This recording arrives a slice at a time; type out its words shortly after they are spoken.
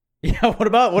Yeah, what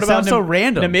about sounds so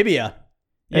random. Namibia?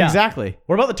 Yeah. Exactly.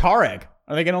 What about the Tuareg?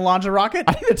 Are they going to launch a rocket?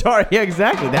 I think the Tar. Yeah,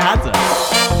 exactly. The Hadza.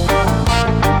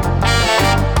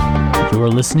 You're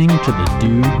listening to the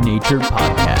Dude Nature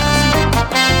Podcast.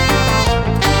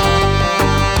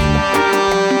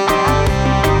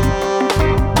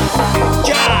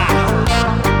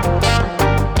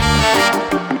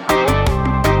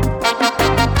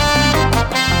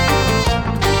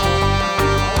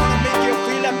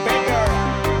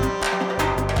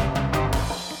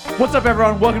 What's up,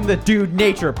 everyone? Welcome to the Dude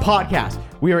Nature Podcast.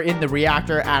 We are in the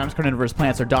reactor. Adam's carnivorous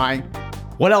plants are dying.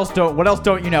 What else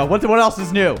don't you know? What else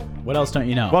is new? What else don't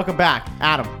you know? Welcome back,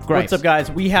 Adam. Great. What's up, guys?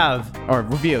 We have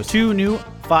Reviews. 2 new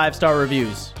 5-star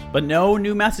reviews, but no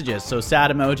new messages. So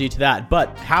sad emoji to that,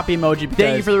 but happy emoji because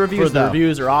Thank you for the reviews, the though.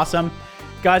 reviews are awesome.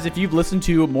 Guys, if you've listened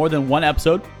to more than one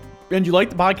episode and you like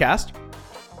the podcast,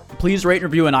 please rate and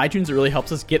review on iTunes. It really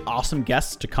helps us get awesome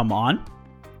guests to come on,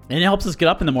 and it helps us get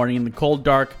up in the morning in the cold,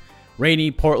 dark,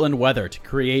 rainy Portland weather to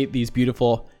create these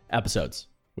beautiful episodes,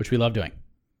 which we love doing.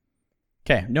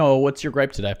 Okay, Noah, what's your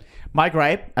gripe today? My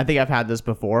gripe, I think I've had this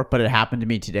before, but it happened to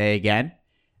me today again.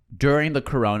 During the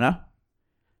corona,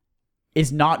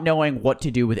 is not knowing what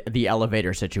to do with the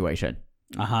elevator situation.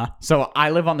 So I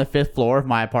live on the 5th floor of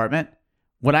my apartment.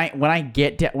 When I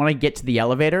get to the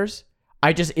elevators,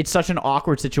 it's such an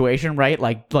awkward situation, right?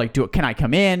 Can I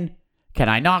come in? Can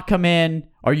I not come in?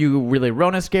 Are you really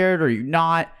Rona scared? Or are you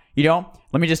not? You know,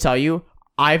 let me just tell you,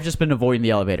 I've just been avoiding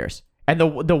the elevators. And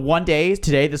the one day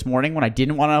today, this morning, when I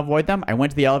didn't want to avoid them, I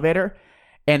went to the elevator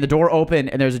and the door opened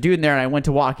and there's a dude in there and I went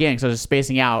to walk in because I was just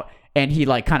spacing out and he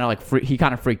kind of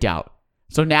freaked out.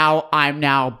 So now I'm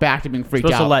back to being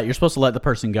freaked out. You're supposed to let the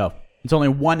person go. It's only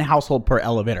one household per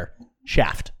elevator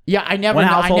shaft. Yeah, I never One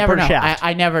know. household per shaft.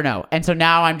 I never know. And so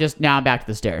now I'm back to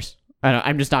the stairs.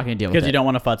 I'm just not going to deal with it. Because you don't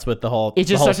want to futz with the whole It's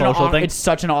just social thing. It's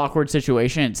such an awkward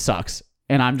situation. It sucks.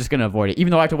 And I'm just going to avoid it, even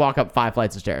though I have to walk up 5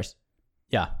 flights of stairs.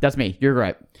 Yeah. That's me. You're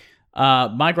right.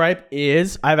 My gripe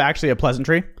is I have actually a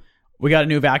pleasantry. We got a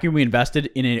new vacuum. We invested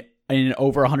in an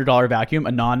over $100 vacuum,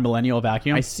 a non-millennial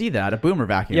vacuum. I see that. A boomer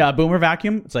vacuum. Yeah, a boomer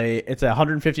vacuum. It's a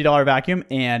 $150 vacuum,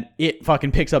 and it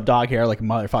fucking picks up dog hair like a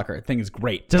motherfucker. The thing is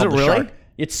great. Does it Called the really? Shark.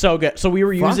 It's so good. So we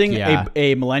were using yeah.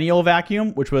 a millennial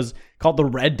vacuum, which was called the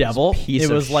Red Devil. Piece it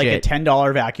was of like shit. a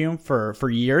 $10 vacuum for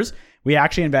years. We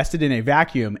actually invested in a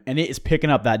vacuum, and it is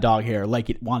picking up that dog hair like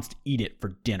it wants to eat it for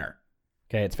dinner.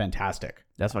 Okay, it's fantastic.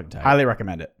 That's fucking tight. Highly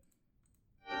recommend it.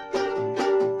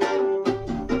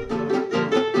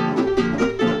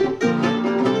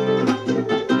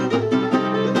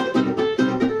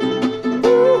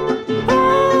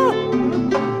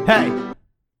 Hey.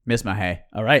 Miss my hay.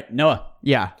 All right, Noah,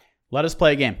 Yeah. let us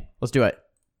play a game. Let's do it.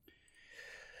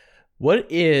 What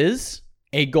is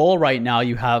a goal right now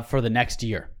you have for the next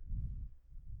year?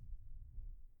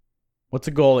 What's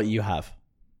a goal that you have?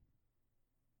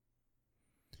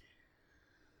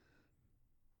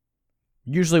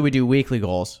 Usually we do weekly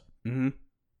goals. Mm-hmm.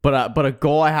 But a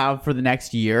goal I have for the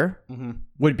next year Mm-hmm.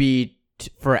 would be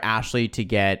for Ashley to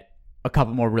get a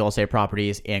couple more real estate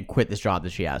properties and quit this job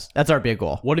that she has. That's our big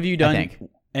goal. What have you done I think.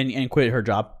 and quit her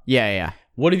job? Yeah.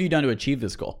 What have you done to achieve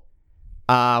this goal?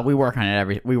 We work on it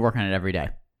every day.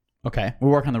 Okay. We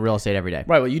work on the real estate every day.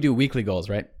 Right, well, you do weekly goals,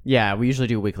 right? Yeah, we usually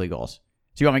do weekly goals.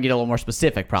 So you want me to get a little more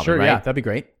specific, probably, Sure, right? yeah, that'd be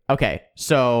great. Okay,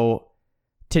 so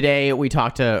today we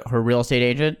talked to her real estate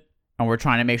agent, and we're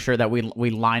trying to make sure that we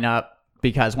line up,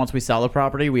 because once we sell the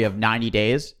property, we have 90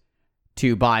 days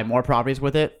to buy more properties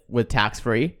with it, with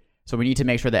tax-free. So we need to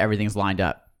make sure that everything's lined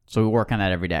up. So we work on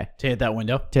that every day. To hit that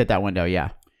window. To hit that window, yeah.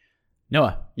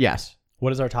 Noah, Yes.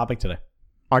 what is our topic today?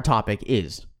 Our topic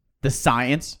is the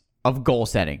science of goal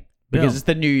setting. Because Boom. it's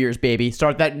the New Year's, baby.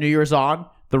 Start that New Year's on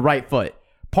the right foot.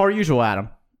 Per usual, Adam.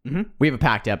 Mm-hmm. We have a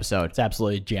packed episode. It's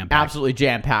absolutely jam-packed. Absolutely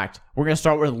jam-packed. We're going to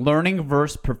start with learning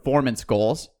versus performance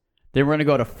goals. Then we're going to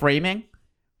go to framing.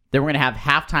 Then we're going to have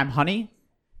halftime honey.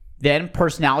 Then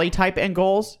personality type and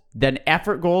goals. Then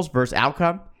effort goals versus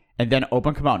outcome. And then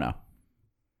open kimono.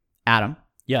 Adam,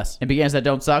 Yes. in Beginners That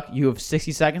Don't Suck, you have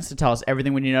 60 seconds to tell us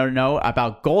everything we need to know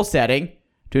about goal setting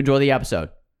to enjoy the episode.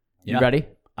 You Yeah. ready?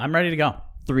 I'm ready to go.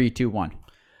 3, 2, 1.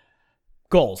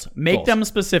 Goals. Make Goals. them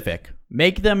specific.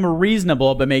 Make them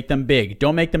reasonable, but make them big.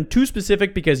 Don't make them too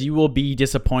specific because you will be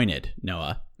disappointed,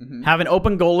 Noah. Have an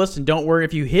open goal list and don't worry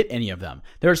if you hit any of them.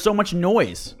 There's so much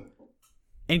noise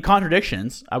and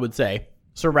contradictions, I would say,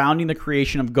 surrounding the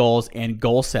creation of goals and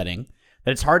goal setting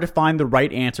that it's hard to find the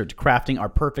right answer to crafting our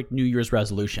perfect New Year's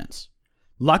resolutions.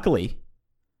 Luckily,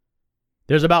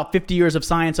 there's about 50 years of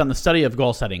science on the study of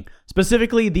goal setting,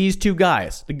 specifically these two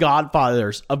guys, the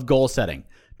godfathers of goal setting,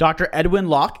 Dr. Edwin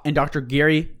Locke and Dr.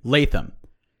 Gary Latham.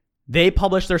 They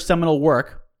published their seminal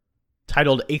work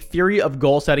titled A Theory of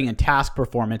Goal Setting and Task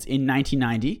Performance in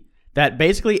 1990 that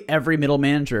basically every middle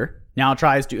manager now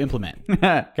tries to implement.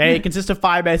 Okay, it consists of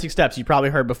 5 basic steps you probably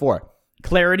heard before: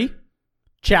 clarity,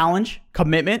 challenge,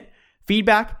 commitment,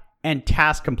 feedback, and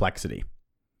task complexity.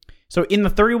 So in the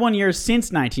 31 years since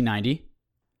 1990,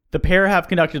 the pair have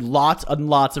conducted lots and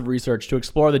lots of research to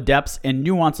explore the depths and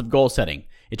nuance of goal setting.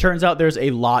 It turns out there's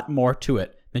a lot more to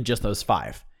it than just those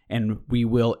 5, and we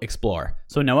will explore.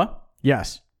 So Noah?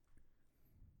 Yes.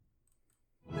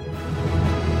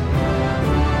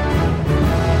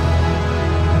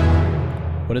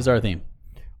 What is our theme?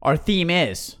 Our theme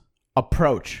is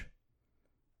approach.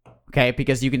 Okay,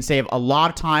 because you can save a lot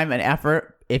of time and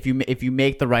effort if you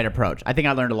make the right approach. I think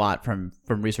I learned a lot from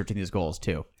researching these goals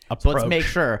too. So let's make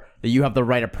sure that you have the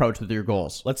right approach with your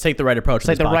goals. Let's take the right approach.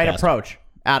 Let's take the right approach.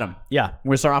 Adam. Yeah. We're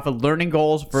going to start off with learning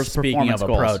goals versus performance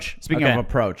goals. Speaking of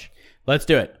approach. Let's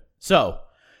do it. So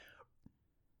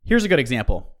here's a good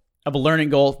example of a learning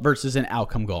goal versus an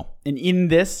outcome goal. And in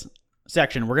this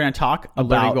section, we're going to talk about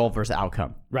learning goal versus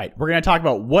outcome. Right. We're going to talk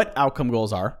about what outcome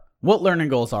goals are, what learning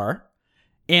goals are,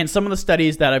 and some of the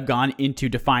studies that have gone into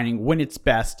defining when it's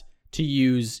best to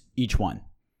use each one.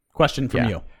 Question from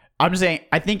you. I'm just saying,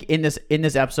 I think in this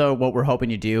episode, what we're hoping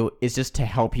to do is just to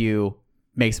help you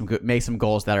make some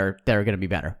goals that are going to be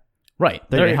better. Right.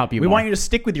 They're going to help you. We want you to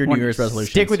stick with your New Year's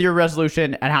resolutions. Stick with your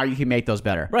resolution and how you can make those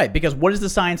better. Right. Because what is the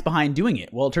science behind doing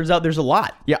it? Well, it turns out there's a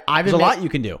lot. Yeah. There's a lot you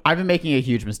can do. I've been making a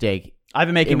huge mistake. I've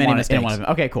been making many mistakes. In one of them.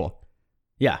 Okay, cool.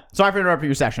 Yeah. Sorry for interrupting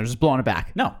your section. I'm just blowing it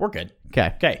back. No, we're good.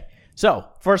 Okay. So,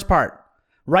 first part.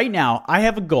 Right now, I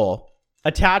have a goal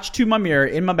attached to my mirror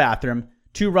in my bathroom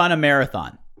to run a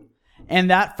marathon. And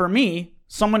that, for me,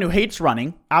 someone who hates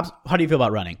running, how do you feel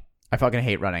about running? I fucking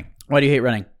hate running. Why do you hate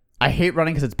running? I hate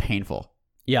running because it's painful.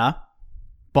 Yeah.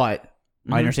 But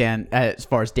I understand, as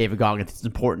far as David Goggins, it's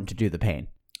important to do the pain.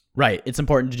 Right. It's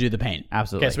important to do the pain.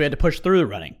 Absolutely. Okay, so we had to push through the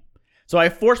running. So I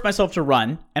forced myself to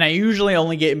run, and I usually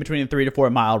only get in between the 3 to 4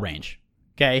 mile range.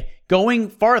 Okay. Going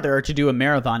farther to do a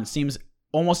marathon seems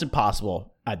almost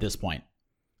impossible at this point.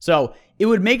 So it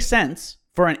would make sense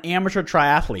for an amateur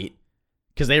triathlete,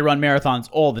 because they run marathons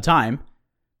all the time,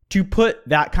 to put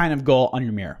that kind of goal on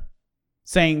your mirror,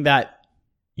 saying that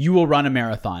you will run a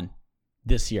marathon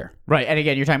this year. Right. And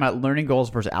again, you're talking about learning goals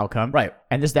versus outcome. Right.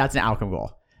 And that's an outcome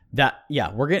goal.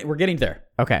 We're getting there.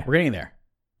 Okay. We're getting there.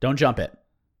 Don't jump it.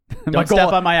 Don't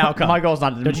step on my outcome. My goal is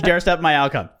not to Don't you dare step on my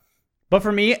outcome. But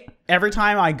for me, every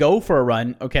time I go for a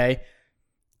run, okay,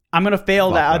 I'm going to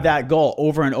fail that goal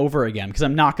over and over again because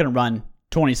I'm not going to run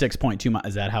 26.2 miles.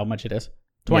 Is that how much it is?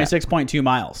 26.2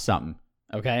 miles. Something.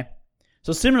 Okay.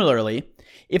 So similarly,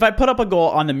 if I put up a goal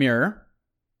on the mirror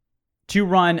to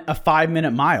run a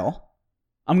 5-minute mile,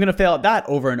 I'm going to fail at that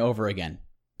over and over again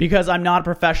because I'm not a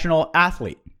professional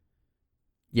athlete.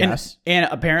 Yes. And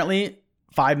apparently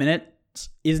 5 minutes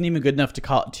isn't even good enough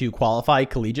to qualify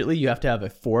collegiately. You have to have a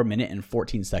 4-minute and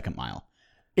 14-second mile.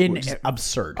 Which is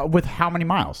absurd. With how many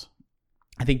miles?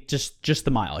 I think just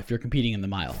the mile, if you're competing in the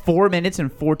mile. 4 minutes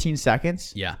and 14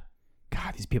 seconds? Yeah.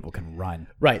 God, these people can run.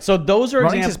 Right. So those are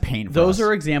Running's just pain for those us.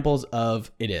 are examples of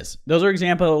Those are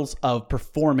examples of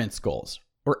performance goals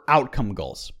or outcome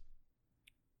goals.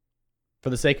 For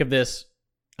the sake of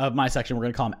my section, we're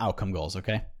going to call them outcome goals,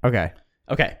 okay?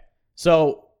 Okay.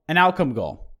 So, an outcome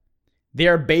goal. They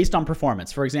are based on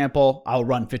performance. For example, I'll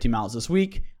run 50 miles this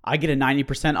week. I get a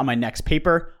 90% on my next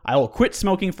paper. I will quit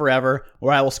smoking forever,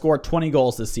 or I will score 20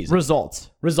 goals this season. Results.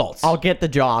 I'll get the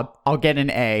job. I'll get an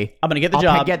A. I'm going to get the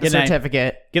job. Get the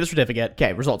certificate. Get the certificate.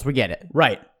 Okay, results. We get it.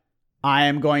 Right. I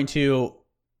am going to,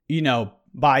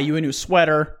 buy you a new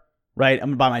sweater. Right. I'm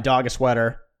going to buy my dog a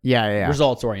sweater. Yeah.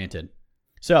 Results oriented.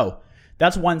 So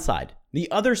that's one side.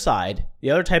 The other side,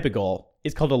 the other type of goal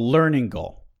is called a learning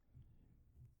goal.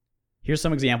 Here's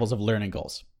some examples of learning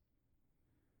goals.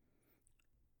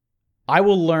 I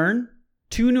will learn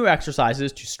 2 new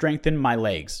exercises to strengthen my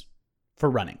legs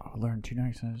for running. I'll learn 2 new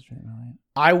exercises to strengthen my legs.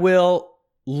 I will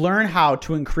learn how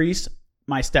to increase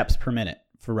my steps per minute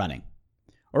for running.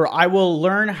 Or I will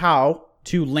learn how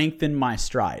to lengthen my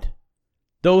stride.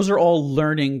 Those are all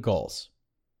learning goals.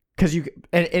 Because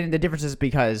and the difference is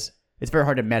because it's very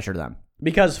hard to measure them.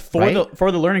 Because for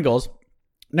the learning goals,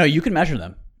 no, you can measure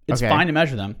them. It's fine to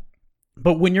measure them.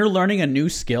 But when you're learning a new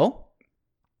skill,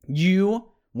 you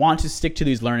want to stick to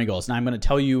these learning goals. And I'm going to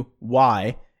tell you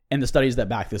why and the studies that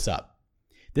back this up.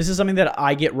 This is something that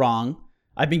I get wrong.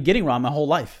 I've been getting wrong my whole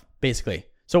life, basically.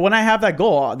 So when I have that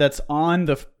goal that's on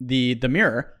the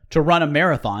mirror to run a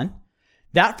marathon,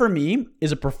 that for me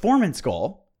is a performance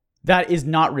goal that is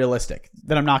not realistic,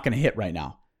 that I'm not going to hit right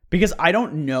now. Because I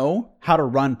don't know how to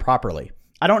run properly.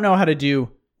 I don't know how to do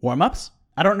warm-ups.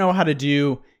 I don't know how to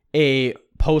do a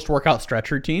post-workout stretch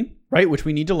routine, right? Which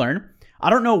we need to learn. I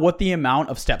don't know what the amount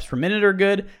of steps per minute are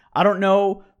good. I don't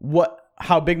know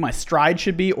how big my stride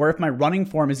should be or if my running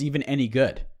form is even any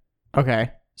good.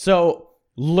 Okay. So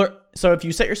if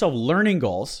you set yourself learning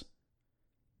goals,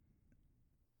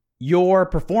 your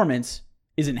performance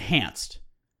is enhanced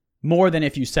more than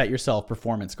if you set yourself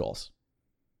performance goals.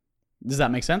 Does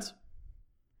that make sense?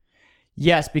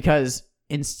 Yes, because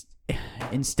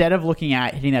instead of looking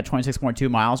at hitting that 26.2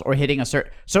 miles or hitting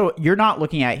so you're not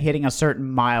looking at hitting a certain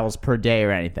miles per day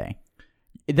or anything.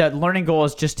 The learning goal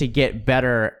is just to get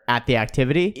better at the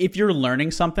activity. If you're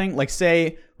learning something, like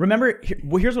say, remember,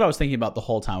 here's what I was thinking about the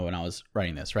whole time when I was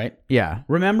writing this, right? Yeah.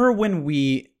 Remember when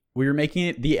we were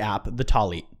making the app, the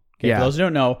Talit. Okay, Yeah. For those who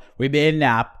don't know, we made an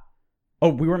app. Oh,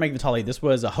 we were making the Talit. This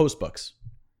was a host books,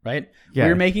 right? Yeah. We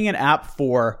were making an app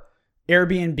for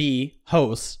Airbnb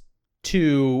hosts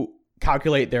to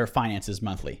calculate their finances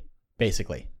monthly,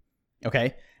 basically.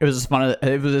 Okay. It was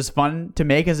as fun to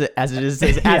make as it is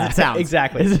as Yeah, it sounds.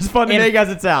 exactly. It's as fun to make as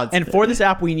it sounds. And for this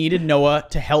app, we needed Noah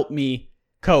to help me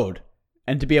code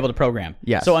and to be able to program.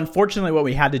 Yes. So unfortunately, what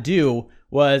we had to do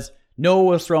was Noah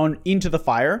was thrown into the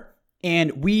fire,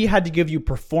 and we had to give you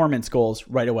performance goals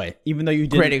right away, even though you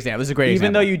didn't. Great example. It was a great even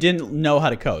example. though you didn't know how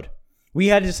to code. We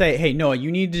had to say, hey, Noah,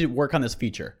 you need to work on this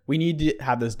feature. We need to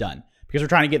have this done because we're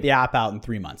trying to get the app out in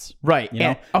 3 months. Right. You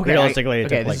know, And- realistically,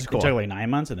 okay, it this is cool. took like 9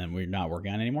 months, and then we're not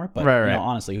working on it anymore. But Right, you know, right.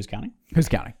 honestly, who's counting? Who's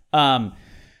counting?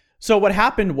 So what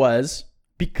happened was,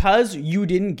 because you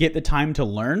didn't get the time to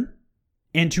learn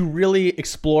and to really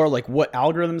explore like what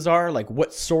algorithms are, like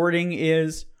what sorting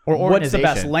is, Or what's the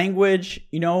best organization. language,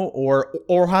 you know,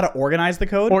 or how to organize the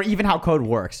code, Or even how code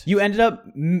works. you ended up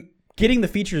getting the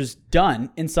features done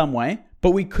in some way,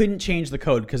 but we couldn't change the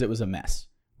code because it was a mess.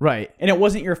 Right. And it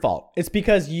wasn't your fault. It's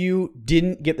because you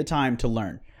didn't get the time to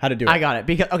learn how to do it. I got it.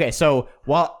 Because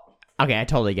I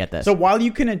totally get this. So while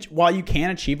you can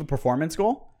achieve a performance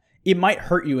goal, it might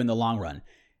hurt you in the long run.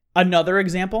 Another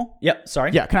example. Yep.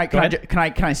 Sorry. yeah, can Go ahead.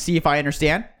 I see if I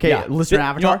understand? Okay, Yeah. listener You know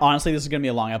avatar. what, honestly, this is going to be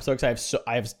a long episode because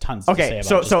I have tons to say Okay,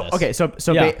 about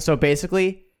this. so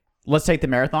basically, let's take the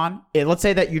marathon. Let's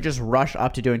say that you just rush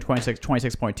up to doing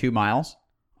 26.2 miles.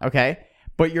 Okay,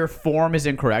 but your form is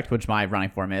incorrect, which my running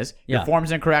form is. Your Yeah. form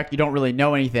is incorrect. You don't really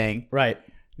know anything. Right.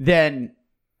 Then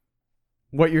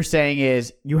what you're saying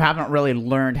is you haven't really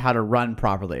learned how to run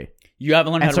properly. You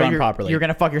haven't learned how to run you're, properly. You're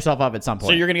gonna fuck yourself up at some point.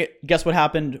 So you're going to guess what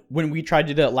happened when we tried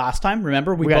to do it last time?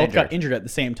 Remember, we got both got injured at the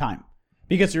same time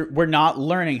because we're not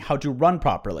learning how to run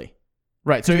properly.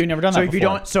 right. So you've never done that if you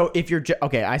before. don't, so if you're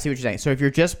okay, I see what you're saying. So if you're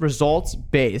just results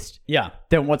based, Yeah.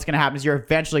 then what's gonna happen is you're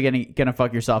eventually gonna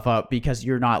fuck yourself up because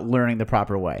you're not learning the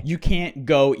proper way. You can't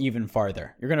go even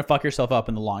farther. You're going to fuck yourself up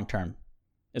in the long term,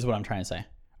 is what I'm trying to say.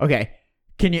 Okay.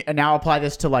 Can you now apply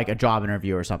this to like a job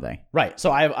interview or something? Right.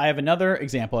 So I have another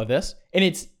example of this, and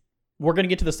we're going to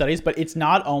get to the studies, but it's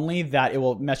not only that it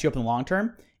will mess you up in the long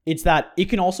term, it's that it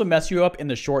can also mess you up in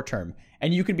the short term,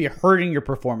 and you can be hurting your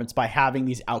performance by having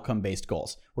these outcome-based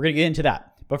goals. We're going to get into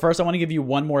that. But first, I want to give you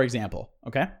one more example,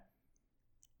 okay?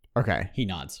 Okay. He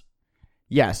nods.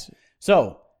 Yes.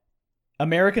 So,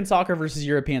 American soccer versus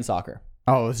European soccer.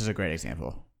 Oh, this is a great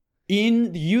example.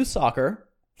 In the youth soccer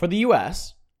for the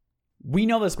U.S., we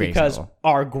know this Great because example.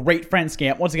 our great friend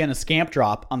Scamp, once again, a Scamp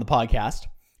drop on the podcast,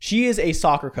 she is a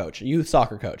soccer coach, a youth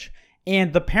soccer coach.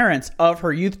 And the parents of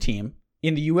her youth team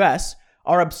in the U.S.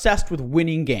 are obsessed with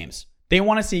winning games. They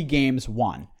want to see games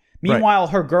won. Meanwhile,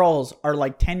 her girls are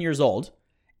like 10 years old,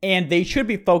 and they should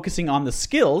be focusing on the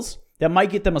skills that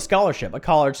might get them a scholarship, a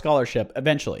college scholarship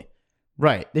eventually.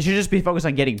 Right. They should just be focused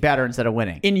on getting better instead of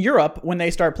winning. In Europe, when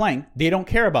they start playing, they don't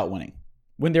care about winning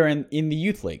when they're in the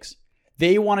youth leagues.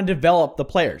 They want to develop the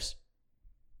players.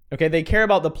 Okay, they care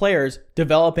about the players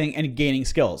developing and gaining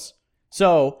skills.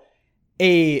 So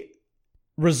a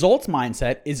results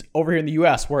mindset is over here in the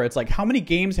US where it's like, how many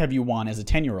games have you won as a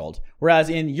 10-year-old? Whereas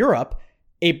in Europe,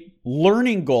 a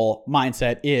learning goal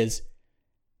mindset is,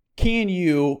 can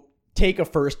you take a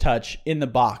first touch in the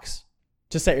box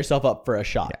to set yourself up for a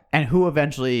shot? And who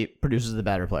eventually produces the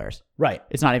better players? Right.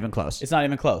 It's not even close. It's not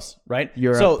even close, right?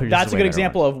 Europe So produces that's a way good better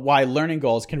example of why learning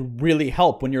goals can really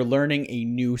help when you're learning a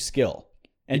new skill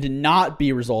and to not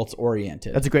be results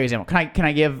oriented. That's a great example. Can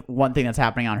I give one thing that's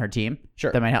happening on her team?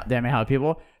 Sure. That might help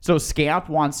people. So Scamp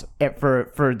wants it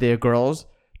for the girls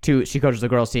she coaches the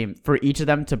girls team, for each of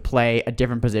them to play a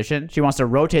different position. She wants to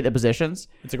rotate the positions.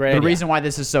 It's a great The idea. reason why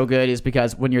this is so good is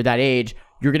because when you're that age,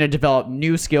 you're going to develop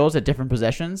new skills at different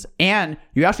positions, and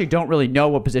you actually don't really know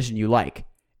what position you like.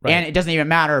 Right. And it doesn't even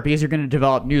matter because you're going to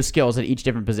develop new skills at each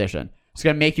different position. It's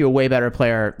going to make you a way better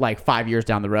player like 5 years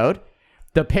down the road.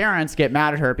 The parents get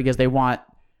mad at her because they want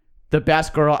the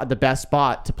best girl at the best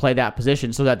spot to play that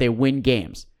position so that they win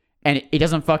games. And it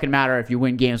doesn't fucking matter if you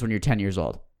win games when you're 10 years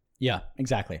old. Yeah,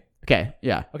 exactly. Okay,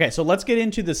 yeah. Okay, so let's get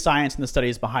into the science and the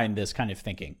studies behind this kind of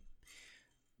thinking.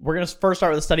 We're going to first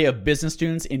start with a study of business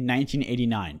students in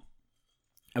 1989.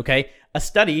 Okay, a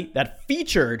study that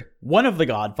featured one of the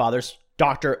Godfathers,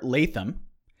 Dr. Latham,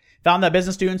 found that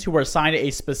business students who were assigned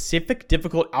a specific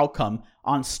difficult outcome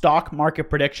on stock market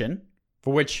prediction,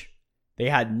 for which they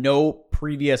had no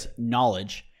previous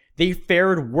knowledge, they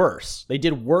fared worse. They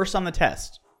did worse on the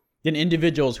test than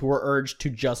individuals who were urged to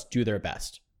just do their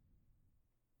best.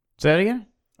 Say that again?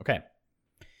 Okay.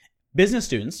 Business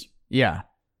students, Yeah.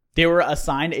 they were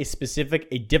assigned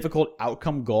a difficult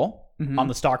outcome goal on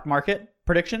the stock market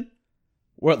prediction,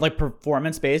 or like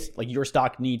performance based, like your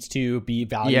stock needs to be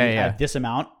valued at this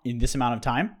amount in this amount of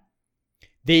time.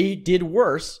 They did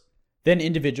worse than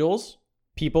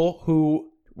people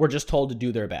who were just told to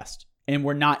do their best and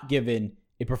were not given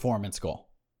a performance goal.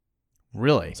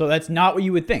 Really? So that's not what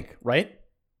you would think, right?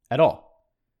 At all.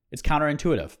 It's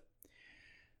counterintuitive.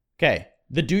 Okay.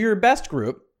 The do your best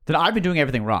group. Then I've been doing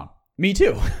everything wrong. Me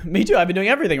too. Me too. I've been doing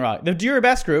everything wrong. The do your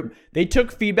best group, they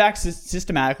took feedback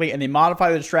systematically and they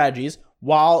modified their strategies,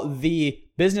 while the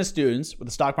business students with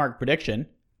the stock market prediction,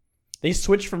 they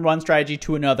switched from one strategy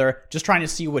to another, just trying to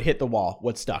see what hit the wall,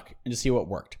 what stuck, and to see what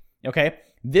worked. Okay?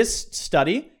 This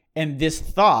study and this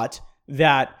thought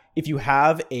that if you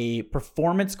have a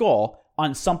performance goal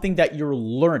on something that you're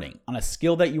learning, on a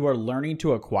skill that you are learning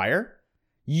to acquire,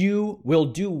 you will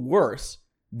do worse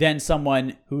than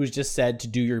someone who's just said to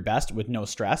do your best with no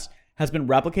stress, has been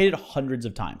replicated hundreds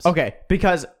of times. Okay,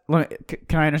 because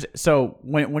can I understand? So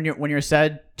when you're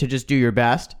said to just do your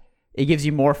best, it gives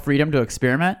you more freedom to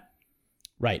experiment,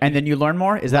 Right. and then you learn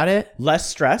more. Is that it? Less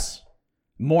stress,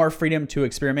 more freedom to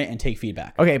experiment and take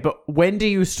feedback. Okay, but when do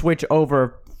you switch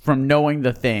over from knowing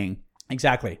the thing?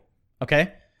 Exactly.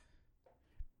 Okay.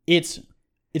 It's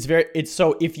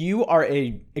so if you are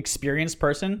a experienced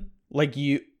person, like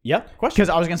you, question. Because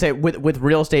I was gonna say with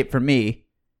real estate for me,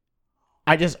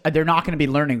 they're not gonna be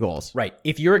learning goals. Right.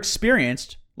 If you're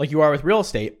experienced, like you are with real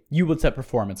estate, you would set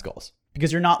performance goals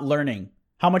because you're not learning.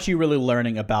 How much are you really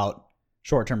learning about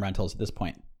short-term rentals at this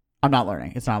point? I'm not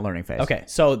learning. It's not a learning phase. Okay.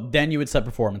 So then you would set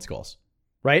performance goals,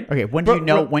 right? Okay. When do you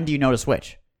know? When do you know to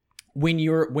switch? When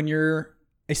you're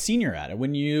a senior at it,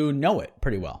 when you know it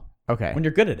pretty well. Okay. When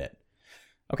you're good at it.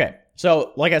 Okay.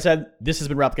 So like I said, this has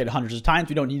been replicated hundreds of times.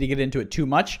 We don't need to get into it too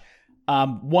much.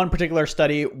 One particular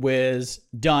study was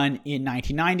done in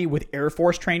 1990 with Air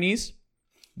Force trainees.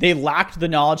 They lacked the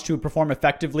knowledge to perform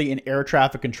effectively in air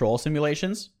traffic control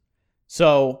simulations.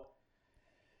 So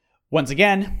once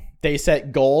again, they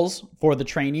set goals for the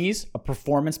trainees, a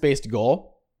performance-based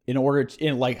goal in order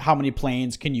to, like how many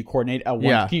planes can you coordinate at one?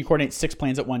 Yeah. Can you coordinate 6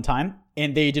 planes at one time?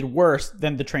 And they did worse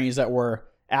than the trainees that were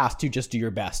asked to just do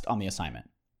your best on the assignment.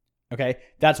 Okay,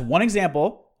 that's one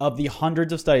example of the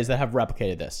hundreds of studies that have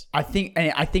replicated this. I think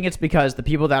it's because the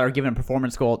people that are given a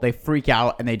performance goal, they freak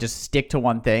out and they just stick to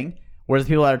one thing, whereas the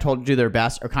people that are told to do their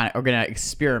best are going to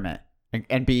experiment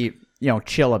and be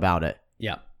chill about it.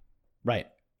 Yeah, right.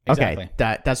 Exactly.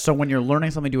 Okay, that's so when you're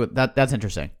learning something, do it. That's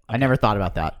interesting. Okay. I never thought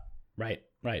about that. Right.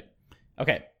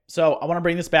 Okay, so I want to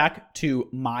bring this back to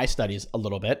my studies a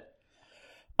little bit.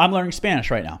 I'm learning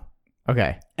Spanish right now.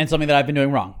 Okay, and something that I've been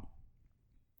doing wrong.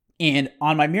 And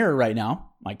on my mirror right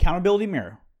now, my accountability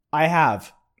mirror, I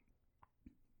have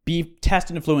be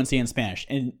tested in fluency in Spanish.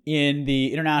 And in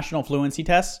the international fluency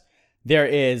tests, there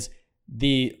is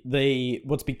the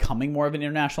what's becoming more of an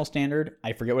international standard.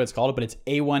 I forget what it's called, but it's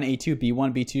A1, A2,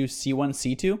 B1, B2, C1,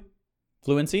 C2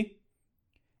 fluency.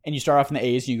 And you start off in the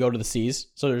A's, you go to the C's.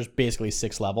 So there's basically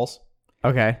 6 levels.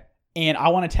 Okay. And I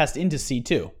want to test into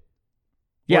C2.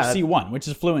 Yeah, or C1, which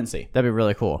is fluency. That'd be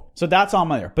really cool. So that's on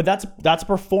my there. But that's a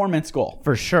performance goal.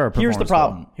 For sure. Here's the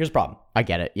problem. I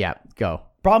get it. Yeah, go.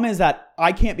 Problem is that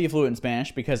I can't be fluent in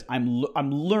Spanish because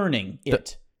I'm learning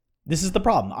it. This is the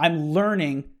problem. I'm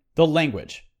learning the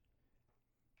language.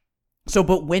 So,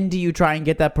 but when do you try and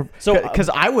get that? Because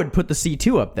I would put the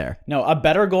C2 up there. No, a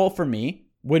better goal for me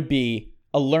would be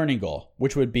a learning goal,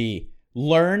 which would be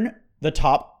memorize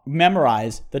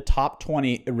the top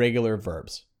 20 irregular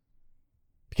verbs.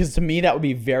 Because to me, that would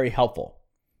be very helpful.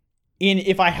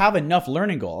 If I have enough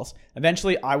learning goals,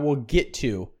 eventually I will get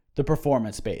to the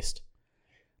performance-based.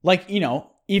 Like,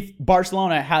 if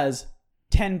Barcelona has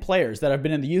 10 players that have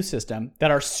been in the youth system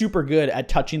that are super good at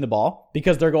touching the ball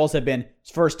because their goals have been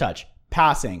first touch,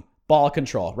 passing, ball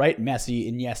control, right?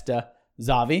 Messi, Iniesta,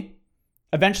 Xavi.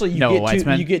 Eventually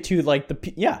you get to like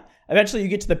eventually you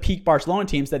get to the peak Barcelona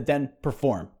teams that then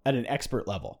perform at an expert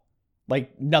level,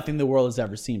 like nothing the world has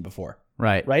ever seen before.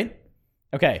 Right. Right?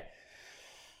 Okay.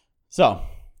 So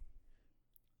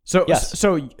yes.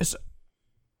 So it's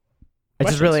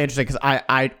just really interesting because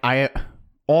I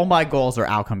all my goals are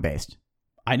outcome based.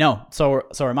 I know. So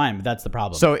are mine, but that's the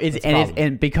problem. So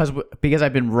because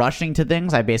I've been rushing to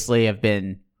things, I basically have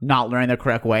been not learning the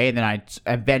correct way, and then I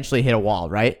eventually hit a wall,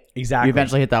 right? Exactly. You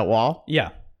eventually hit that wall? Yeah.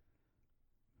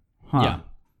 Huh. Yeah.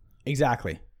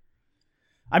 Exactly.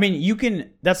 I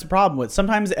mean, that's the problem with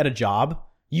sometimes at a job,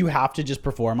 you have to just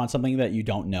perform on something that you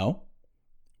don't know.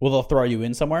 Well, they'll throw you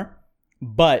in somewhere,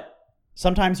 but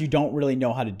sometimes you don't really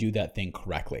know how to do that thing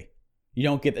correctly. You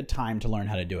don't get the time to learn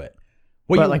how to do it.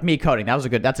 Like me coding,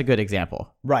 that's a good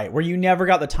example. Right, where you never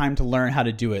got the time to learn how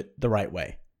to do it the right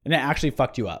way. And it actually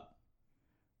fucked you up.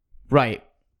 Right,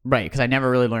 because I never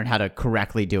really learned how to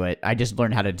correctly do it. I just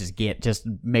learned how to just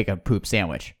make a poop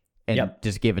sandwich and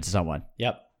just give it to someone.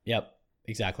 Yep,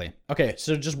 exactly. Okay,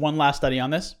 so just one last study on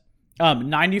this.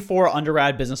 94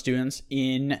 undergrad business students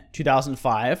in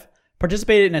 2005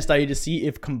 participated in a study to see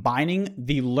if combining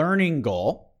the learning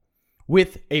goal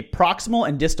with a proximal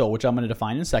and distal, which I'm going to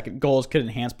define in a second, goals could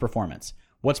enhance performance.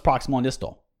 What's proximal and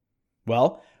distal?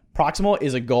 Well, proximal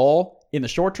is a goal in the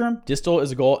short term. Distal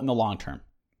is a goal in the long term.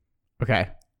 Okay.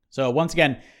 So once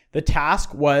again, the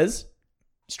task was,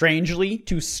 strangely,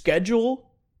 to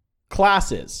schedule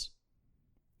classes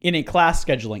in a class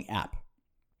scheduling app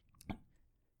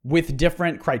with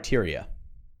different criteria.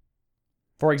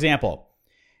 For example,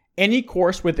 any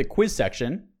course with a quiz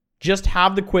section, just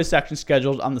have the quiz section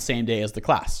scheduled on the same day as the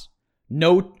class.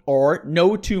 No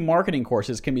two marketing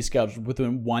courses can be scheduled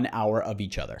within 1 hour of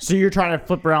each other. So you're trying to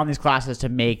flip around these classes to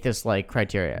make this like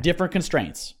criteria. Different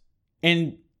constraints.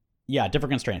 And yeah,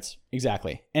 different constraints.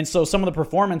 Exactly. And so some of the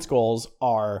performance goals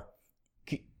are,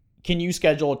 can you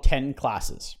schedule 10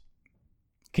 classes?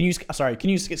 Can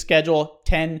you schedule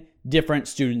 10 different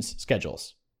students'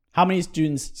 schedules? How many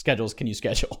students' schedules can you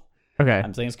schedule? Okay.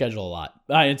 I'm saying schedule a lot.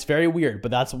 It's very weird,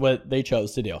 but that's what they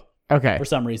chose to do. Okay. For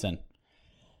some reason.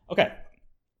 Okay.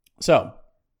 So,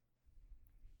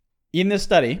 in this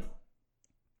study,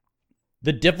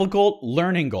 the difficult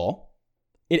learning goal,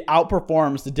 it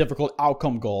outperforms the difficult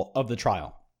outcome goal of the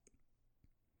trial.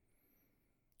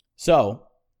 So,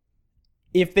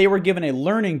 if they were given a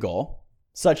learning goal,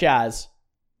 such as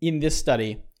in this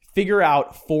study, figure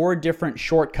out 4 different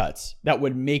shortcuts that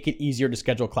would make it easier to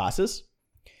schedule classes,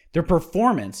 their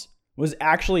performance was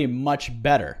actually much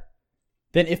better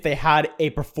than if they had a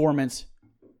performance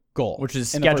goal, which is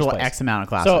schedule X amount of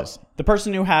classes. So the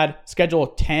person who had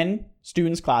scheduled 10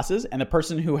 students' classes and the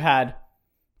person who had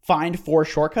find 4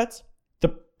 shortcuts, the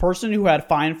person who had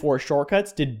find 4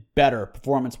 shortcuts did better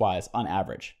performance-wise on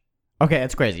average. Okay,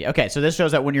 that's crazy. Okay, so this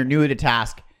shows that when you're new to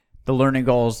task, the learning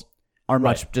goals are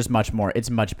much more. It's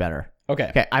much better.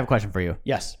 Okay, I have a question for you.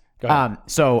 Yes, go ahead.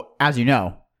 So as you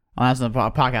know, on the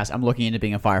podcast, I'm looking into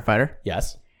being a firefighter.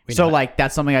 Yes. So like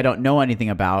that's something I don't know anything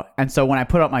about, and so when I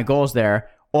put up my goals there,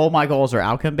 all my goals are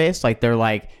outcome based. Like they're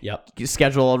like,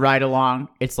 schedule a ride along.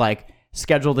 It's like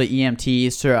schedule the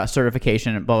EMT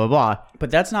certification and blah blah blah. But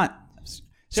that's not.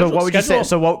 So what would you say?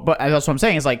 So what? But that's what I'm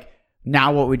saying is like,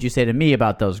 now what would you say to me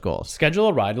about those goals? Schedule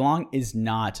a ride along is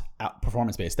not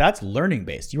performance based. That's learning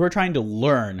based. You are trying to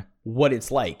learn what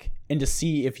it's like and to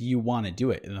see if you want to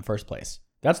do it in the first place.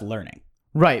 That's learning.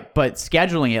 Right, but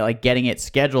scheduling it, like getting it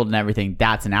scheduled and everything,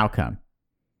 that's an outcome.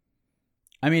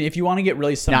 I mean, if you want to get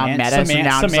really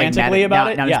semantically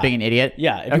about it, now I'm just being an idiot.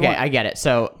 Yeah. Okay, I get it.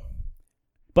 So,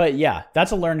 but yeah,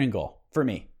 that's a learning goal for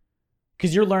me,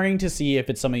 because you're learning to see if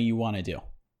it's something you want to do.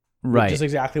 Right. Which is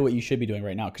exactly what you should be doing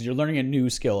right now, because you're learning a new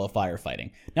skill of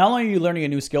firefighting. Not only are you learning a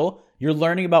new skill, you're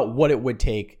learning about what it would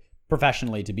take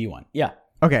professionally to be one. Yeah.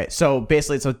 Okay, so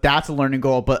basically, that's a learning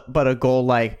goal, but a goal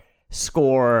like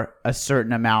score a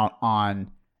certain amount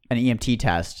on an EMT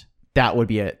test, that would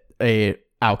be a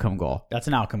outcome goal. That's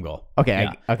an outcome goal. Okay.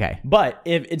 Yeah. Okay. But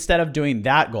if instead of doing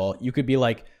that goal, you could be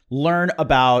like, learn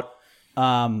about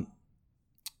lung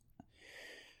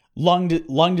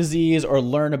disease, or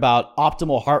learn about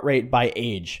optimal heart rate by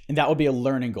age. And that would be a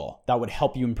learning goal that would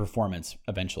help you in performance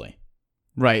eventually.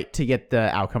 Right. To get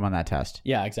the outcome on that test.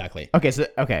 Yeah, exactly.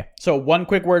 Okay. So one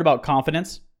quick word about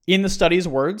confidence. In the study's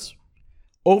words,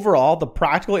 overall, the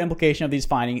practical implication of these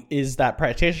findings is that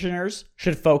practitioners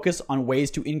should focus on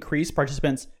ways to increase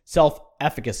participants'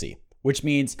 self-efficacy, which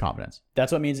means confidence.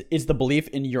 That's what it means, is the belief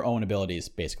in your own abilities,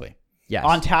 basically. Yes.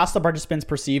 On tasks, the participants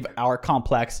perceive are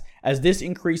complex, as this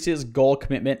increases goal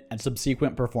commitment and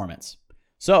subsequent performance.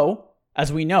 So,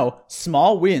 as we know,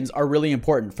 small wins are really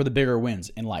important for the bigger wins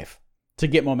in life to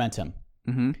get momentum.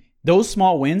 Mm-hmm. those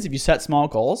small wins, if you set small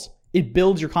goals, it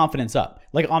builds your confidence up.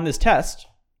 Like on this test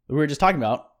we were just talking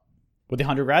about with the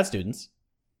 100 grad students,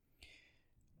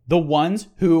 the ones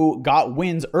who got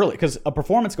wins early, because a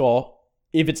performance goal,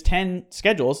 if it's 10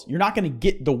 schedules, you're not going to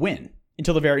get the win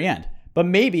until the very end. But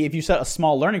maybe if you set a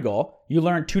small learning goal, you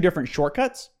learn 2 different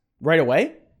shortcuts right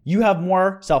away, you have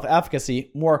more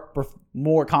self-efficacy,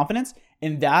 more confidence,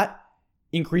 and that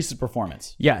increases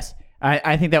performance. Yes.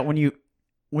 I think that when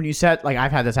you set, like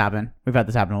I've had this happen, we've had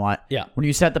this happen a lot. Yeah. When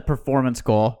you set the performance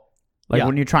goal, like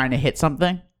when you're trying to hit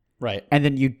something, right, and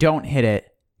then you don't hit it,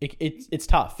 it's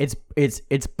tough.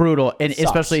 It's brutal, and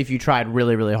especially if you tried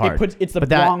really, really hard. It's the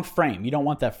wrong frame. You don't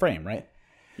want that frame, right?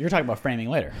 You're talking about framing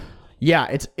later.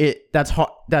 Yeah, that's hard.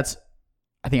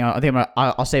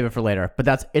 I'll save it for later.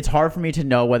 But it's hard for me to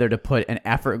know whether to put an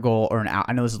effort goal or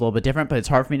I know this is a little bit different, but it's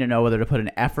hard for me to know whether to put an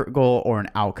effort goal or an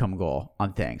outcome goal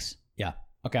on things. Yeah.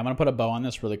 Okay, I'm gonna put a bow on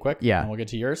this really quick. Yeah, and we'll get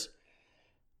to yours.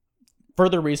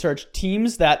 Further research: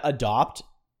 teams that adopt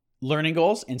learning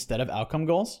goals instead of outcome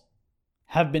goals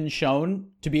have been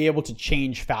shown to be able to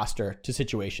change faster to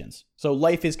situations. So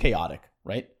life is chaotic,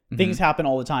 right? Mm-hmm. Things happen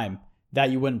all the time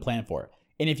that you wouldn't plan for.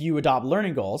 And if you adopt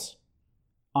learning goals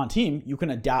on team, you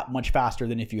can adapt much faster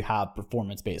than if you have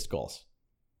performance-based goals.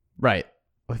 Right.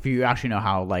 If you actually know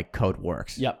how like code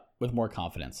works. Yep. With more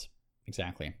confidence.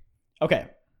 Exactly. Okay.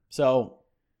 So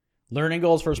learning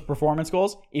goals versus performance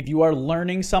goals. If you are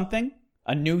learning something,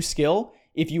 a new skill,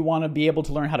 if you want to be able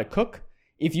to learn how to cook,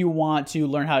 if you want to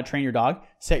learn how to train your dog,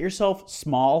 set yourself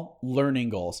small learning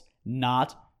goals,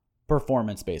 not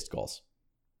performance-based goals.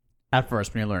 At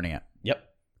first when you're learning it. Yep.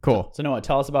 Cool. So Noah,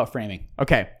 tell us about framing.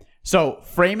 Okay. So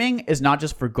framing is not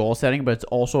just for goal setting, but it's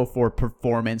also for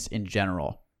performance in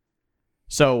general.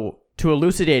 So to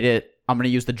elucidate it, I'm going to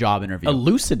use the job interview.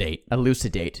 Elucidate.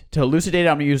 To elucidate it,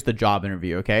 I'm going to use the job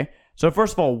interview, okay? So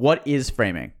first of all, what is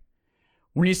framing?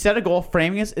 When you set a goal,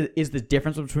 framing is the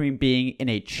difference between being in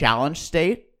a challenge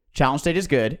state is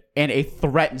good, and a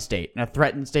threatened state. And a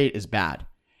threatened state is bad.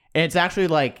 And it's actually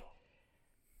like,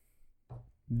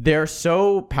 they're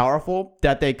so powerful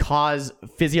that they cause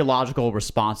physiological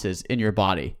responses in your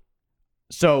body.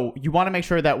 So you want to make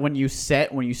sure that when you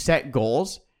set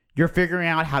goals, you're figuring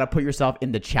out how to put yourself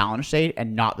in the challenge state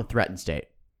and not the threatened state.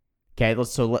 Okay,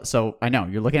 so I know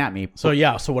you're looking at me. So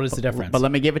what is the difference? But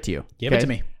let me give it to you. Give it to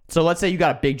me. So let's say you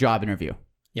got a big job interview.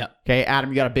 Yep. Okay, Adam,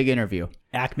 you got a big interview.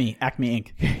 Acme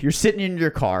Inc. You're sitting in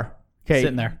your car. Okay,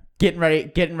 sitting there. Getting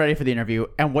ready for the interview,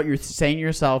 and what you're saying to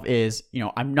yourself is,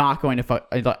 I'm going to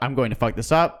fuck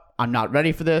this up. I'm not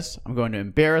ready for this. I'm going to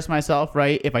embarrass myself,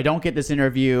 right? If I don't get this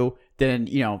interview, then,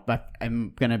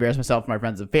 I'm going to embarrass myself, my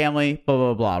friends and family, blah,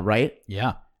 blah, blah, right?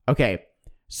 Yeah. Okay.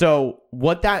 So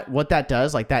what that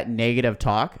does, like that negative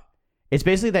talk, it's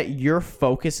basically that you're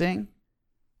focusing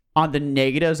on the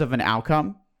negatives of an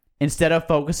outcome instead of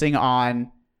focusing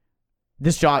on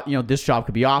this job, this job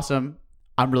could be awesome.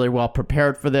 I'm really well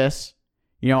prepared for this.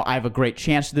 I have a great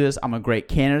chance to do this. I'm a great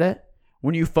candidate.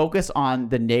 When you focus on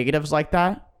the negatives like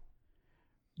that,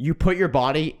 you put your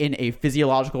body in a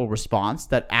physiological response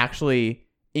that actually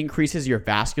increases your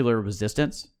vascular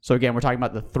resistance. So again, we're talking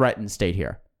about the threatened state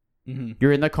here. Mm-hmm.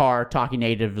 You're in the car talking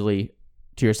negatively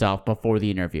to yourself before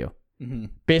the interview. Mm-hmm.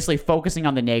 Basically focusing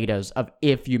on the negatives of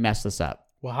if you mess this up.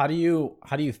 Well, how do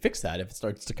you fix that if it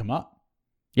starts to come up?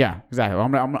 Yeah, exactly.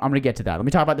 I'm going to get to that. Let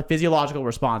me talk about the physiological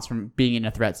response from being in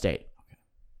a threat state.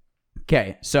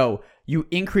 Okay, so you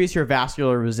increase your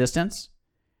vascular resistance.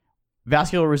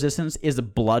 Vascular resistance is the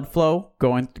blood flow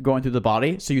going through the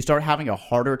body. So you start having a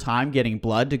harder time getting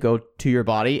blood to go to your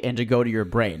body and to go to your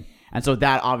brain. And so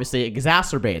that obviously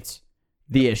exacerbates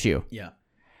the issue. Yeah.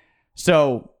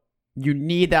 So you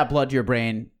need that blood to your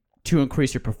brain to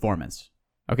increase your performance.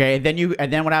 Okay, and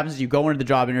then what happens is you go into the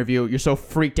job interview, you're so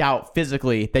freaked out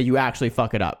physically that you actually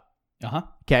fuck it up. Uh-huh.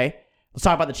 Okay, let's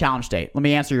talk about the challenge state. Let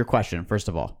me answer your question first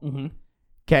of all. Mm-hmm.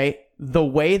 Okay, the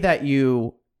way that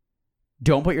you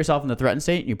don't put yourself in the threatened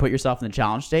state and you put yourself in the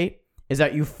challenge state is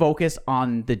that you focus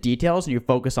on the details and you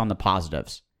focus on the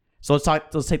positives. So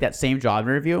let's take that same job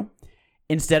interview.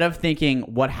 Instead of thinking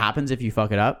what happens if you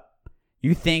fuck it up,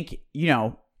 you think,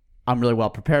 I'm really well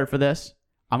prepared for this.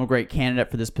 I'm a great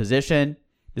candidate for this position.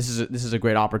 This is a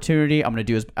great opportunity. I'm going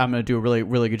to do a really,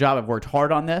 really good job. I've worked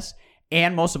hard on this.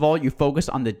 And most of all, you focus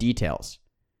on the details.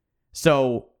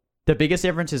 So the biggest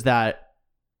difference is that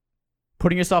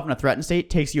putting yourself in a threatened state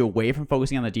takes you away from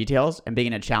focusing on the details, and being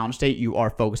in a challenge state, you are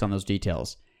focused on those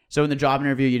details. So in the job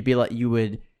interview, you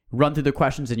would run through the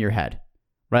questions in your head,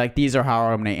 right? Like, these are how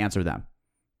I'm going to answer them.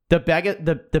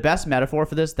 The best metaphor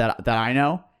for this that I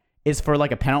know is for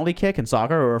like a penalty kick in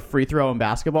soccer or a free throw in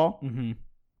basketball. Mm-hmm.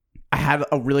 I had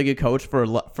a really good coach for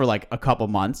like a couple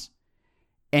months,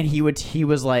 and he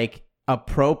was like, a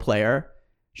pro player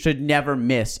should never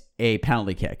miss a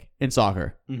penalty kick in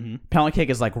soccer. Penalty kick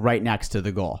is like right next to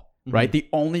the goal, right? The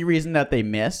only reason that they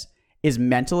miss is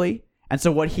mentally. And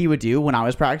so what he would do when I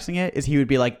was practicing it is he would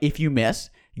be like, if you miss,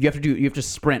 you have to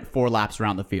sprint 4 laps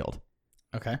around the field.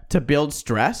 Okay. To build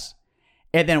stress.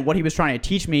 And then what he was trying to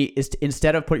teach me is to,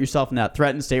 instead of put yourself in that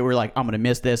threatened state where you're like, I'm going to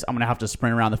miss this, I'm going to have to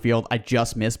sprint around the field, I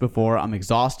just missed before, I'm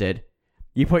exhausted.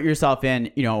 You put yourself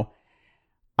in,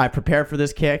 I prepared for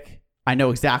this kick, I know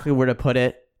exactly where to put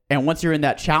it. And once you're in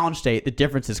that challenge state, the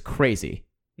difference is crazy.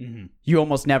 You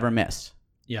almost never miss.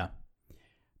 Yeah.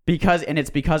 It's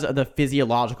because of the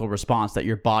physiological response that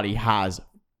your body has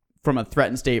from a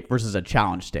threatened state versus a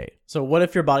challenge state. So what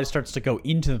if your body starts to go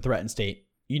into the threatened state?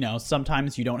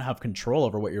 Sometimes you don't have control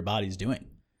over what your body's doing.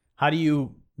 How do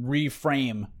you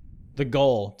reframe the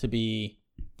goal to be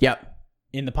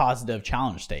in the positive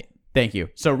challenge state? Thank you.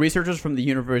 So researchers from the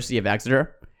University of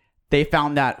Exeter, they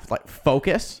found that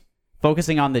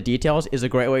focusing on the details is a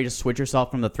great way to switch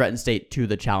yourself from the threatened state to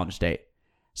the challenge state.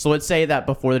 So let's say that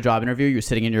before the job interview, you're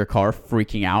sitting in your car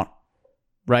freaking out,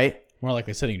 right? More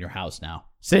likely sitting in your house now.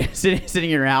 Sitting in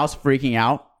your house freaking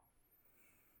out.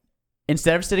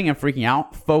 Instead of sitting and freaking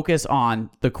out, focus on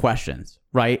the questions,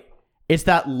 right? It's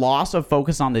that loss of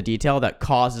focus on the detail that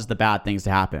causes the bad things to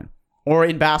happen. Or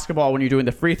in basketball, when you're doing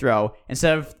the free throw,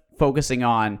 instead of focusing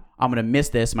on, I'm going to miss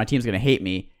this, my team's going to hate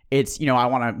me, it's, I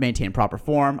want to maintain proper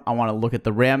form, I want to look at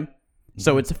the rim.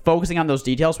 So it's focusing on those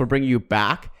details will bring you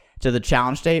back to the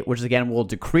challenge state, which again will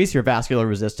decrease your vascular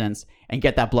resistance and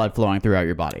get that blood flowing throughout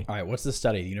your body. All right, what's the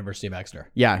study? The University of Exeter.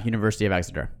 Yeah, University of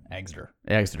Exeter.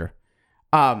 Exeter.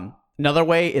 Another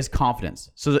way is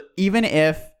confidence. So even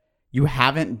if you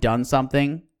haven't done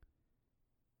something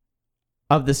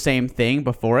of the same thing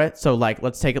before it, so like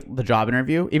let's take the job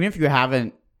interview, even if you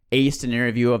haven't aced an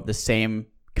interview of the same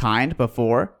kind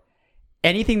before,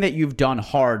 anything that you've done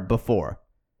hard before,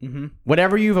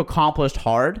 whatever you've accomplished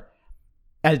hard,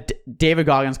 as David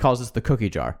Goggins calls this the cookie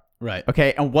jar. Right.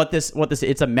 Okay. And what this,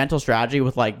 it's a mental strategy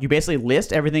with like, you basically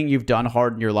list everything you've done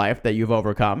hard in your life that you've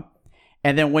overcome.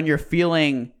 And then when you're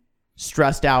feeling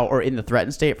stressed out or in the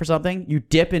threatened state for something, you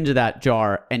dip into that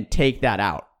jar and take that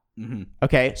out.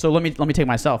 Okay. So let me take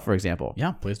myself, for example.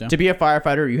 Yeah, please do. To be a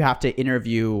firefighter, you have to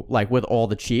interview like with all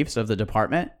the chiefs of the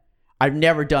department. I've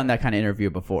never done that kind of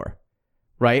interview before.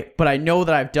 Right? But I know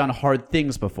that I've done hard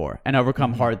things before and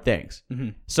overcome hard things.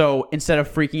 So instead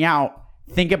of freaking out,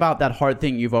 think about that hard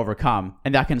thing you've overcome,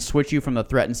 and that can switch you from the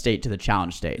threatened state to the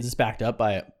challenge state. Is this backed up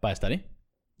by a study?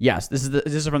 Yes. This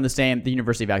is from the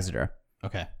University of Exeter.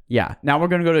 Okay. Yeah. Now we're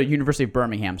going to go to University of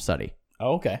Birmingham study.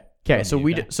 Oh, okay. Okay.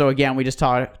 So again, we just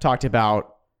talked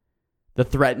about the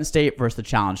threatened state versus the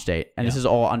challenge state, and this is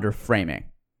all under framing.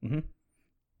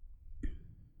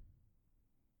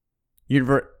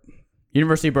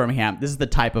 University of Birmingham, this is the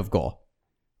type of goal.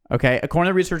 Okay, according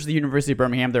to research at the University of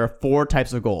Birmingham, there are 4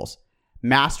 types of goals.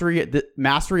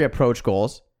 Mastery approach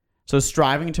goals, so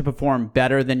striving to perform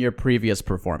better than your previous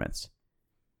performance.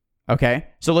 Okay,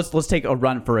 so let's take a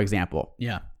run for example.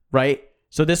 Yeah. Right.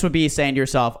 So this would be saying to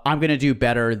yourself, I'm going to do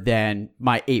better than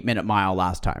my 8-minute mile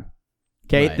last time.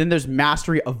 Okay. Right. Then there's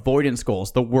mastery avoidance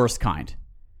goals, the worst kind.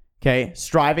 Okay,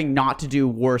 striving not to do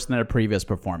worse than a previous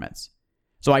performance.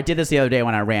 So I did this the other day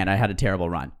when I ran. I had a terrible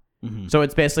run. So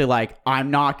it's basically like,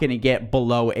 I'm not going to get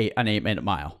below an 8-minute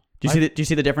mile. Do you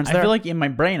see the difference there? I feel like in my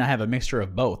brain, I have a mixture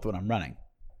of both when I'm running.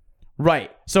 Right.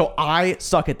 So I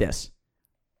suck at this.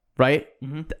 Right?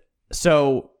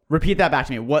 So repeat that back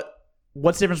to me.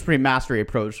 What's the difference between mastery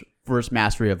approach versus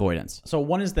mastery avoidance? So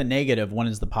one is the negative, one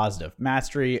is the positive.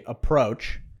 Mastery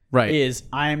approach is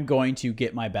I'm going to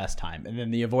get my best time. And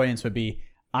then the avoidance would be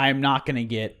I'm not going to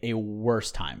get a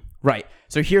worse time. Right.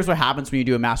 So here's what happens when you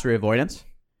do a mastery avoidance.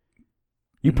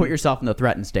 You put yourself in the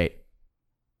threatened state.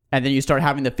 And then you start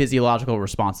having the physiological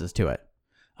responses to it.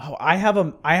 Oh, I have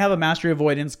a mastery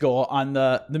avoidance goal on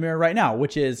the mirror right now,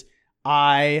 which is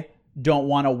I don't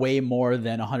want to weigh more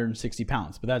than 160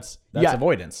 pounds. But that's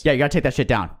avoidance. Yeah, you got to take that shit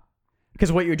down.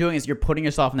 Because what you're doing is you're putting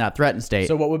yourself in that threatened state.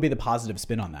 So what would be the positive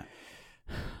spin on that?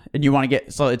 And you want to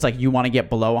get, so it's like you want to get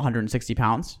below 160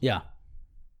 pounds? Yeah.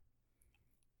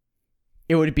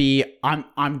 It would be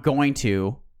I'm going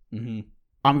to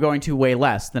weigh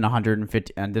less than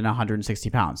 150 and then 160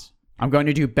 pounds. I'm going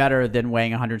to do better than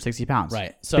weighing 160 pounds.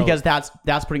 Right. So because that's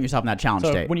putting yourself in that challenge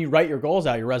state. When you write your goals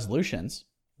out, your resolutions,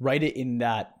 write it in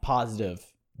that positive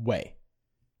way,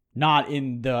 not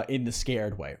in the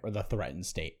scared way or the threatened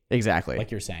state. Exactly.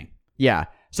 Like you're saying. Yeah.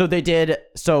 So they did.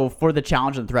 So for the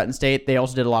challenge and threatened state, they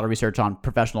also did a lot of research on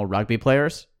professional rugby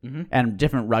players and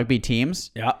different rugby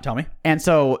teams. Yeah, tell me. And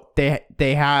so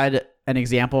they had an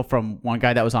example from one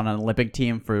guy that was on an Olympic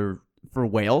team for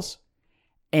Wales,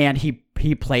 and he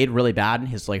played really bad in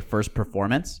his like first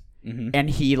performance, and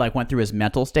he like went through his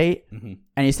mental state,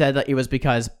 and he said that it was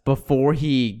because before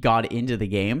he got into the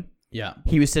game,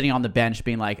 he was sitting on the bench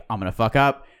being like, I'm gonna fuck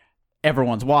up.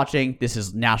 Everyone's watching. This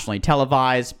is nationally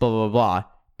televised. Blah blah blah.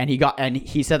 And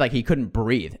he said like he couldn't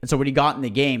breathe. And so when he got in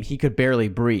the game, he could barely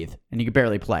breathe and he could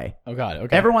barely play. Oh God.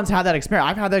 Okay. Everyone's had that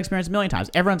experience. I've had that experience a million times.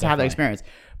 Everyone's had that experience.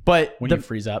 But when you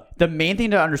freeze up, the main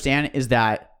thing to understand is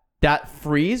that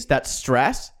freeze, that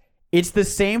stress, it's the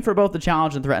same for both the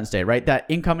challenge and threatened state, right? That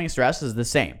incoming stress is the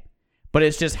same, but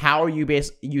it's just how are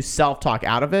you self-talk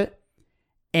out of it.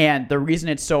 And the reason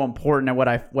it's so important and what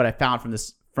I found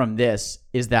from this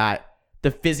is that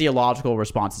the physiological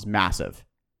response is massive.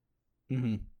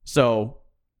 So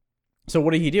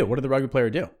what did he do? What did the rugby player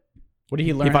do? What did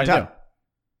he learn how to do?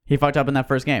 He fucked up in that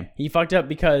first game. He fucked up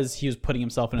because he was putting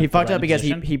himself in a He fucked up because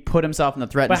position? he put himself in the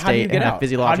threatened state and a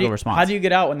physiological response. How do you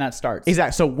get out when that starts?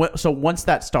 Exactly. So once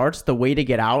that starts, the way to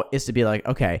get out is to be like,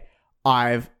 okay,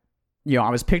 I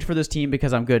was picked for this team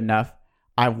because I'm good enough.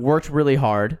 I've worked really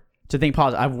hard. To think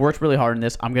positive, I've worked really hard in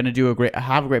this. I'm going to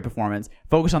have a great performance.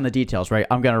 Focus on the details, right?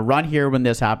 I'm going to run here when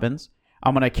this happens.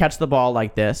 I'm going to catch the ball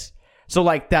like this. So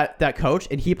like that coach,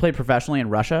 and he played professionally in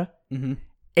Russia.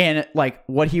 And like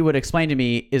what he would explain to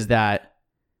me is that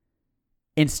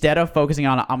instead of focusing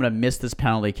on, I'm going to miss this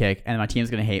penalty kick and my team's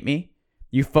going to hate me,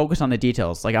 you focus on the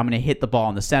details. Like I'm going to hit the ball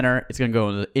in the center. It's going to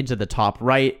go into the top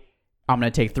right. I'm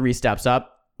going to take 3 steps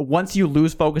up. Once you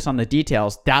lose focus on the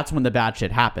details, that's when the bad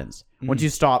shit happens. Once you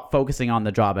stop focusing on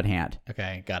the job at hand.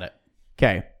 Okay, got it.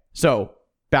 Okay, so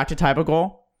back to type of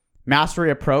goal. Mastery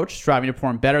approach, striving to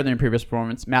perform better than your previous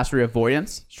performance. Mastery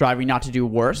avoidance, striving not to do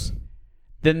worse.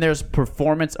 Then there's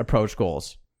performance approach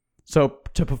goals. So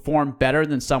to perform better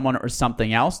than someone or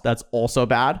something else, that's also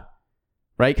bad,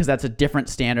 right? Because that's a different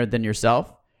standard than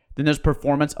yourself. Then there's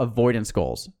performance avoidance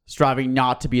goals, striving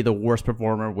not to be the worst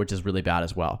performer, which is really bad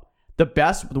as well.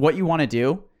 What you want to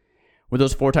do with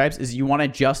those 4 types is you want to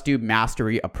just do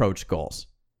mastery approach goals.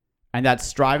 And that's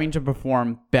striving to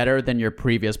perform better than your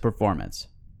previous performance.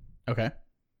 Okay.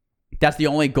 That's the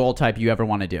only goal type you ever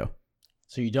want to do.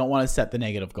 So you don't want to set the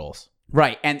negative goals.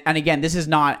 Right. And again, this is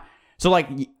not... So like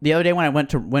the other day when I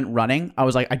went running, I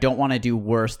was like, I don't want to do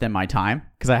worse than my time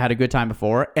because I had a good time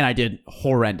before and I did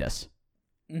horrendous.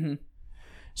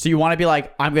 So you want to be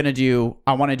like, I want to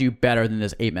do better than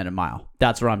this 8-minute mile.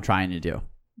 That's what I'm trying to do.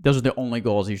 Those are the only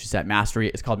goals you should set. Mastery.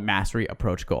 It's called mastery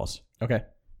approach goals. Okay.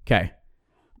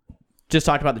 Just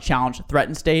talked about the challenge,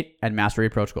 threatened state, and mastery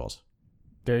approach goals.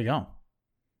 There you go.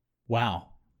 Wow.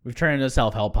 We've turned into a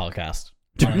self-help podcast.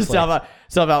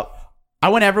 Self-help. I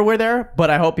went everywhere there, but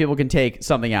I hope people can take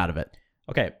something out of it.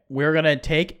 Okay. We're going to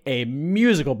take a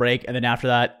musical break. And then after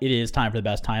that, it is time for the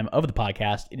best time of the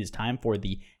podcast. It is time for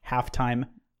the halftime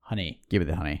honey. Give me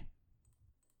the honey.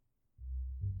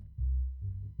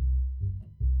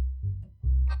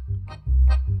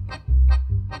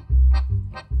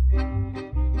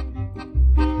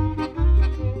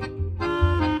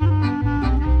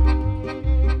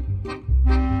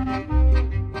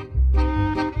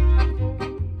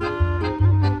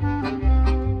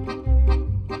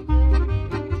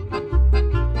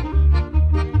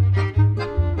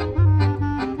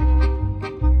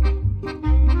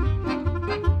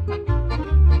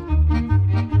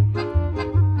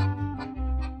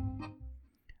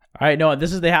 All right, Noah,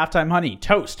 this is the halftime honey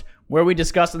toast, where we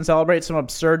discuss and celebrate some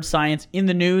absurd science in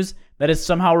the news that is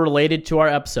somehow related to our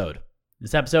episode.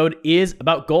 This episode is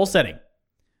about goal setting.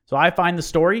 So I find the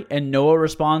story and Noah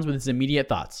responds with his immediate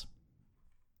thoughts.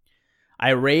 I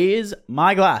raise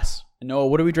my glass. Noah,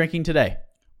 what are we drinking today?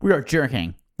 We are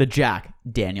drinking the Jack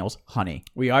Daniels honey.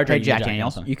 We are drinking Jack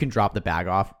Daniels. You can drop the bag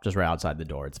off just right outside the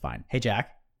door. It's fine. Hey, Jack.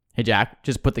 Hey, Jack.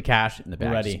 Just put the cash in the bag.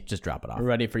 We're ready. Just drop it off. We're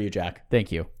ready for you, Jack.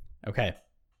 Thank you. Okay.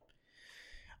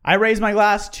 I raise my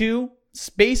glass to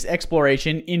space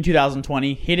exploration in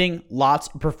 2020, hitting lots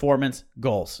of performance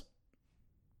goals.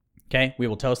 Okay, we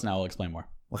will toast and I will explain more.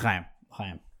 L'chaim.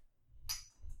 L'chaim.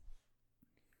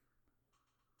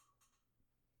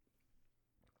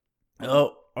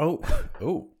 Oh.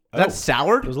 That's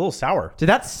soured? It was a little sour. Did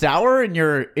that sour in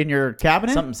your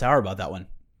cabinet? Something sour about that one.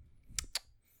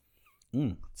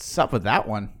 What's up with that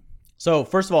one? So,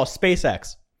 first of all,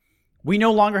 SpaceX. We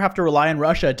no longer have to rely on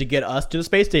Russia to get us to the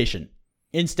space station.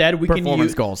 Instead, we can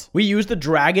use goals. We use the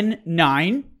Dragon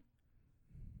 9,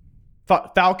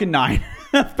 Falcon 9,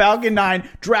 Falcon 9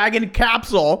 Dragon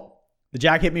capsule. The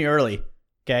Jack hit me early.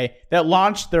 okay, that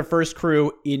launched their first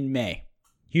crew in May.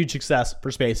 Huge success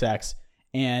for SpaceX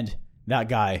and that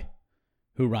guy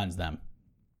who runs them.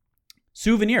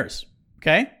 Souvenirs,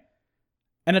 okay?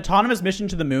 An autonomous mission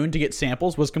to the moon to get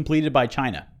samples was completed by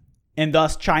China, and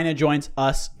thus China joins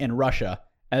us and Russia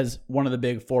as one of the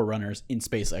big forerunners in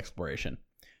space exploration.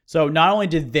 So not only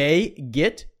did they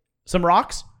get some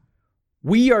rocks,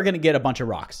 we are going to get a bunch of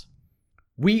rocks.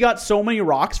 We got so many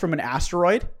rocks from an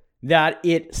asteroid that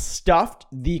it stuffed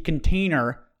the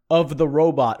container of the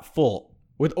robot full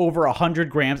with over 100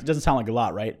 grams. It doesn't sound like a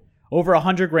lot, right? Over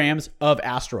 100 grams of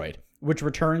asteroid, which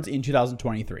returns in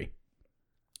 2023.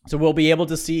 So we'll be able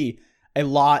to see a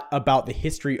lot about the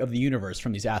history of the universe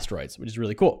from these asteroids, which is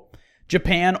really cool.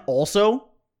 Japan also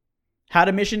had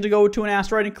a mission to go to an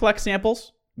asteroid and collect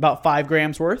samples, about 5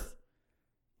 grams worth.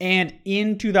 And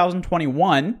in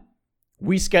 2021,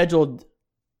 we scheduled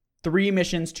 3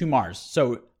 missions to Mars.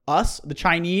 So us, the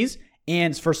Chinese,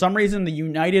 and for some reason, the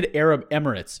United Arab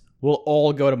Emirates will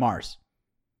all go to Mars.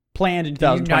 Planned in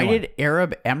 2021. The United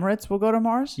Arab Emirates will go to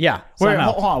Mars? Yeah. Wait,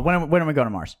 hold on. When are we going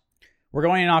to Mars? We're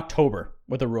going in October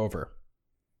with a rover.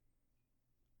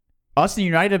 Us, the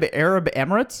United Arab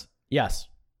Emirates? Yes.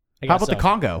 How about the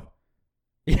Congo?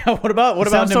 Yeah, what about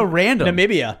sounds so random.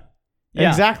 Namibia? Yeah.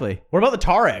 Exactly. What about the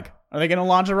Tuareg? Are they going to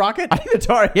launch a rocket? I think the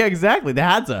Tuareg. Yeah, exactly. The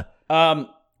Hadza.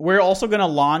 We're also going to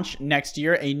launch next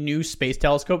year a new space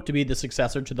telescope to be the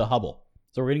successor to the Hubble.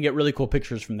 So we're going to get really cool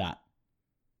pictures from that.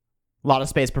 A lot of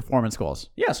space performance goals.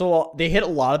 Yeah, so they hit a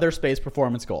lot of their space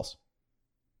performance goals.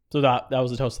 So that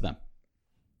was a toast to them.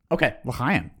 Okay.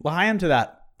 L'chaim. L'chaim to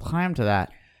that. L'chaim to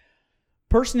that.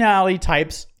 Personality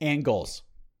types and goals.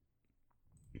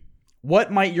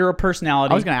 What might your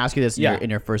personality... I was going to ask you this in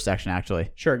your first section, actually.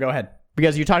 Sure, go ahead.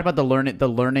 Because you talked about the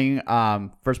learning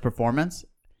first performance.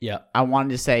 Yeah. I wanted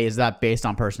to say, is that based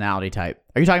on personality type?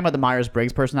 Are you talking about the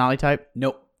Myers-Briggs personality type?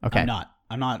 Nope. Okay.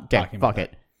 I'm not talking about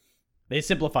it. They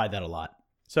simplified that a lot.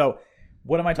 So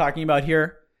what am I talking about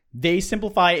here? They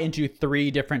simplify into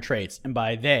 3 different traits. And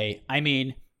by they, I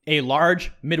mean a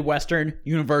large Midwestern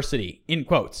university, in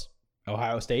quotes.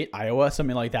 Ohio State, Iowa,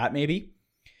 something like that maybe.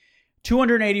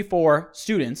 284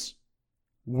 students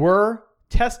were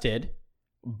tested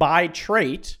by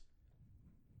trait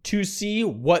to see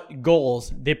what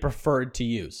goals they preferred to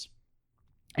use.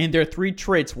 And their 3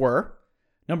 traits were,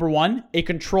 number 1, a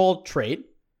control trait,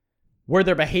 where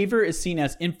their behavior is seen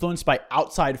as influenced by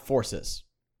outside forces.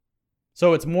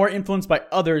 So it's more influenced by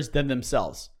others than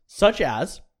themselves, such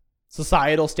as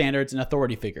societal standards and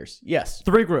authority figures. Yes.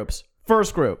 3 groups.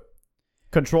 First group,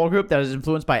 control group that is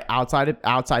influenced by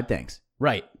outside things.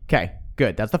 Right. Okay,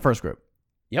 good. That's the first group.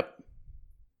 Yep.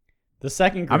 The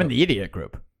second group. I'm in the idiot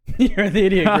group. You're in the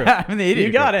idiot group. I'm in the idiot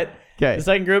You got group. it. Okay. The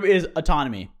second group is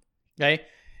autonomy. Okay.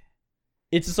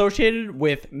 It's associated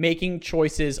with making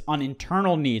choices on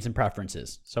internal needs and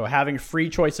preferences. So having free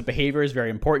choice of behavior is very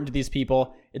important to these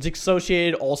people. It's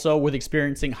associated also with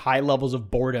experiencing high levels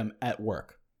of boredom at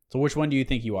work. So which one do you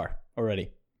think you are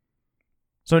already?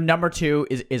 So number 2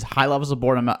 is high levels of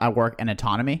boredom at work and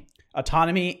autonomy.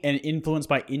 Autonomy and influenced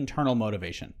by internal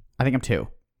motivation. I think I'm 2.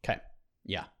 Okay.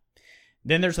 Yeah.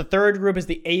 Then there's the third group is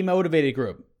the amotivated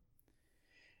group.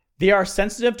 They are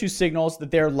sensitive to signals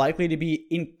that they're likely to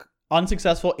be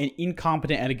unsuccessful and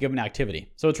incompetent at a given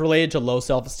activity. So it's related to low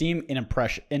self-esteem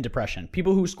and depression.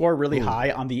 People who score really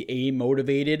high on the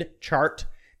amotivated chart,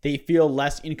 they feel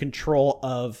less in control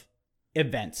of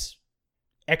events,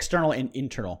 external and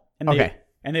internal.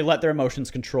 And they let their emotions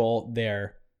control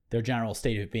their general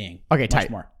state of being. Okay, much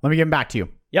tight. more. Let me get back to you.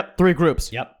 Yep. 3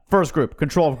 groups. Yep. First group,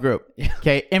 control group.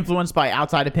 Okay, influenced by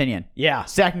outside opinion. Yeah.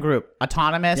 Second group,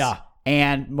 autonomous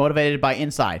and motivated by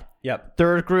inside. Yep.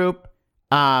 Third group,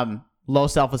 low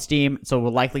self-esteem, so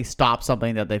will likely stop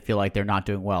something that they feel like they're not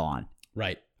doing well on.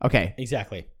 Right. Okay.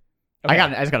 Exactly. Okay. I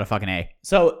just got a fucking A.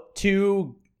 So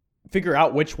to figure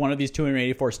out which one of these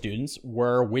 284 students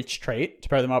were which trait, to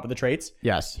pair them up with the traits.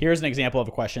 Yes. Here's an example of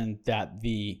a question that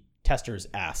the testers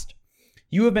asked.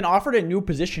 You have been offered a new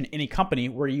position in a company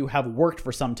where you have worked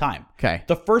for some time. Okay.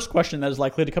 The first question that is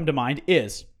likely to come to mind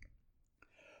is,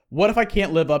 what if I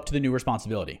can't live up to the new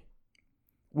responsibility?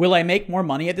 Will I make more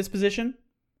money at this position?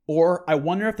 Or I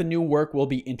wonder if the new work will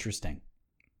be interesting.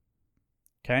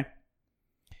 Okay.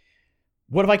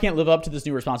 What if I can't live up to this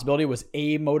new responsibility was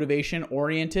amotivation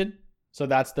oriented. So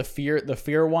that's the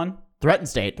fear one. Threatened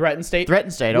state. Threatened state.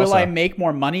 Also. Will I make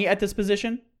more money at this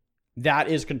position? That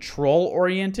is control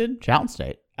oriented. Challenge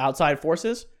state. Outside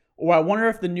forces. Or I wonder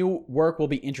if the new work will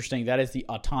be interesting. That is the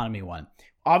autonomy one.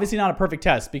 Obviously not a perfect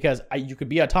test because you could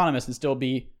be autonomous and still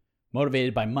be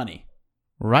motivated by money.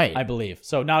 Right. I believe.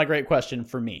 So not a great question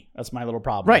for me. That's my little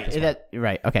problem. with Right. this one.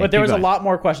 Right. Okay. But there keep was a going. lot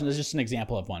more questions. It's just an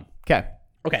example of one. Okay.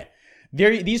 Okay.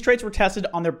 These traits were tested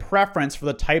on their preference for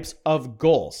the types of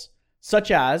goals,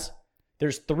 such as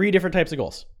there's 3 different types of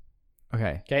goals.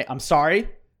 Okay. Okay. I'm sorry.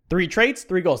 3 traits,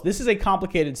 3 goals. This is a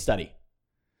complicated study.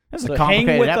 This is So a complicated,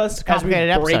 hang with ep- us as we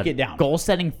complicated break episode. it down. Goal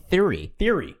setting theory.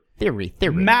 Theory.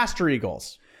 Mastery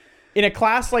goals. In a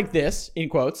class like this, in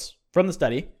quotes, from the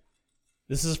study,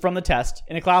 this is from the test.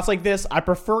 In a class like this, I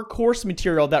prefer course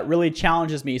material that really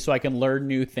challenges me so I can learn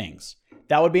new things.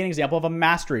 That would be an example of a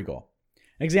mastery goal.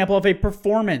 An example of a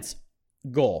performance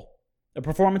goal. A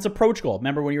performance approach goal.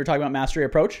 Remember when you were talking about mastery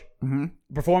approach? Mm-hmm.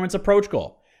 Performance approach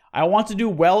goal. I want to do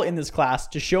well in this class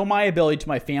to show my ability to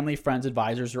my family, friends,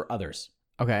 advisors, or others.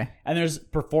 Okay. And there's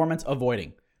performance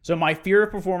avoiding. So my fear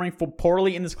of performing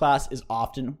poorly in this class is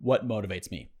often what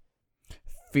motivates me.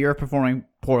 Fear of performing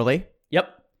poorly. Yep.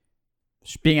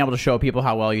 Being able to show people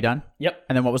how well you done. Yep.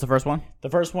 And then what was the first one? The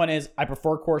first one is I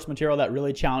prefer course material that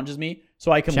really challenges me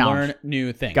so I can learn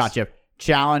new things. Gotcha.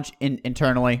 Challenge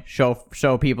internally.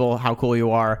 Show people how cool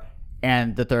you are.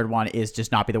 And the third one is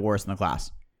just not be the worst in the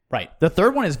class. Right. The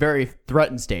third one is very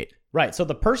threatened state. Right. So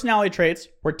the personality traits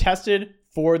were tested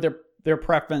for their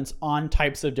preference on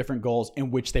types of different goals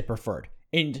in which they preferred.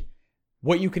 And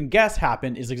what you can guess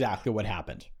happened is exactly what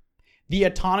happened. The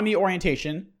autonomy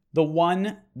orientation,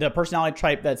 the personality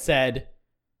type that said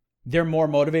they're more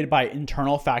motivated by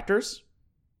internal factors,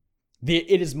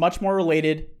 it is much more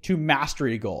related to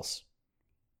mastery goals.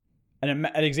 An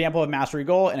example of mastery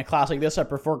goal in a class like this, I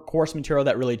prefer course material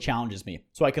that really challenges me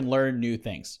so I can learn new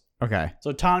things. Okay.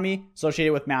 So autonomy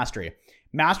associated with mastery.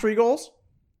 Mastery goals,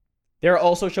 they're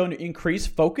also shown to increase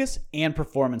focus and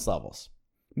performance levels.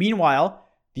 Meanwhile,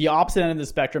 the opposite end of the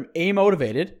spectrum,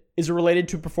 amotivated, is related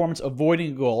to performance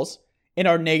avoiding goals and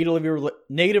are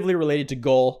negatively related to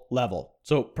goal level.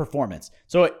 So performance.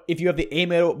 So if you have the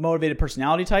amotivated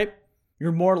personality type,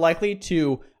 you're more likely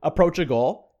to approach a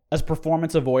goal as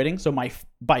performance avoiding. So my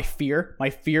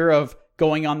fear of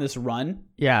going on this run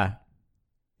Yeah.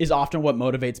 is often what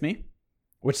motivates me,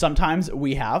 which sometimes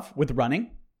we have with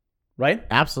running, right?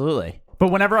 Absolutely.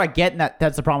 But whenever I get in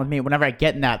that's the problem with me. Whenever I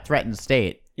get in that threatened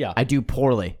state, Yeah. I do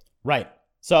poorly. Right.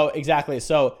 So exactly.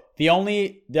 So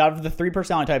out of the 3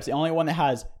 personality types, the only one that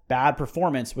has bad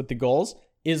performance with the goals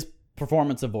is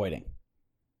performance avoiding.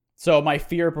 So my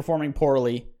fear of performing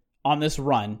poorly on this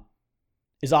run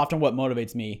is often what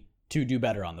motivates me to do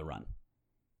better on the run.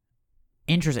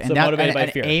 Interesting. So motivated by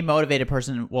fear. A motivated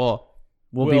person will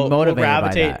be motivated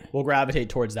by that. Will gravitate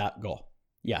towards that goal.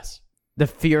 Yes. The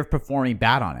fear of performing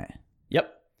bad on it.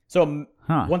 Yep. So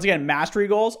once again, mastery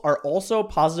goals are also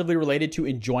positively related to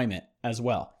enjoyment as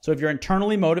well. So if you're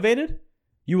internally motivated,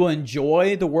 you will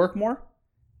enjoy the work more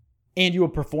and you will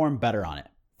perform better on it.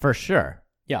 For sure.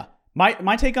 Yeah.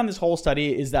 My take on this whole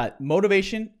study is that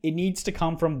motivation, it needs to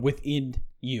come from within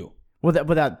you. Well,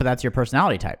 but that's your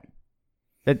personality type.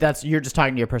 You're just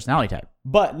talking to your personality type.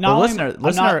 But The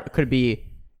listener could be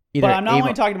either. But I'm not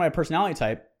only talking to my personality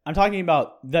type. I'm talking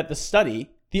about that the study,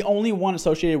 the only one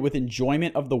associated with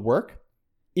enjoyment of the work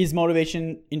is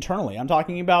motivation internally. I'm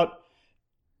talking about,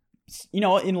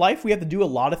 in life, we have to do a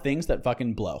lot of things that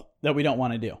fucking blow, that we don't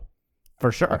want to do.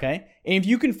 For sure. Okay. And if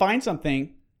you can find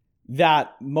something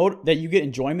that you get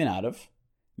enjoyment out of,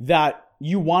 that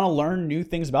you want to learn new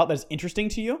things about, that's interesting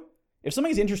to you, if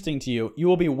something's interesting to you, you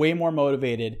will be way more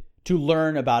motivated to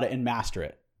learn about it and master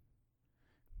it.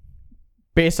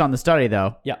 Based on the study,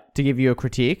 though, Yeah. to give you a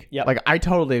critique, Yeah. like I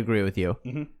totally agree with you.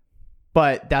 Mm-hmm.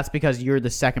 But that's because you're the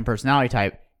second personality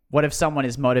type. What if someone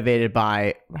is motivated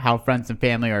by how friends and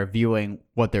family are viewing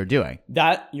what they're doing?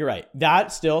 You're right.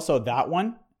 That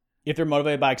one, if they're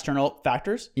motivated by external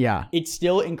factors, Yeah. it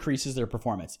still increases their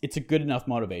performance. It's a good enough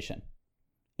motivation.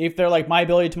 If they're like,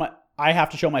 I have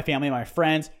to show my family, my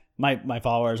friends, my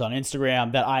followers on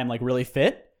Instagram that I'm like really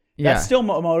fit. Yeah. That's still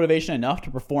motivation enough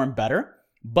to perform better,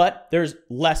 but there's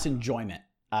less enjoyment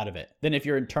out of it than if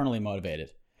you're internally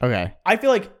motivated. Okay. I feel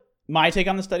like my take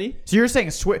on the study. So you're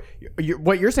saying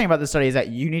what you're saying about the study is that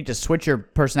you need to switch your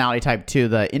personality type to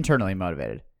the internally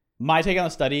motivated. My take on the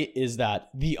study is that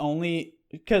the only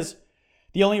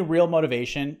real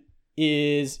motivation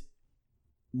is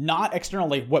not external,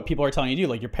 like what people are telling you to do,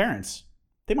 like your parents.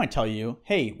 They might tell you,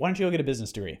 hey, why don't you go get a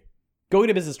business degree? Go get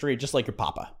a business degree just like your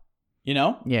papa,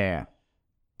 Yeah.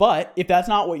 But if that's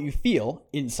not what you feel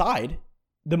inside,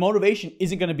 the motivation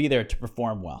isn't going to be there to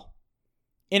perform well.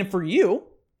 And for you,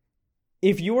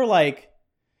 if you were like,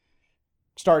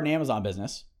 start an Amazon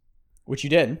business, which you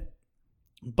did,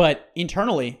 but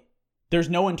internally, there's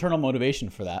no internal motivation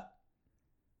for that.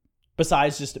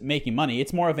 Besides just making money,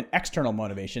 it's more of an external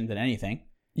motivation than anything.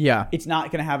 Yeah. it's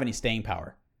not going to have any staying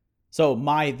power. So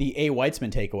the A.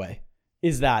 Weitzman takeaway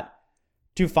is that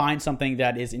to find something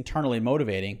that is internally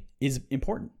motivating is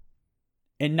important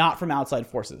and not from outside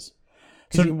forces.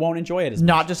 Because you won't enjoy it as much.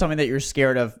 Not just something that you're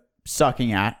scared of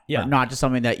sucking at. Yeah. Or not just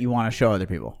something that you want to show other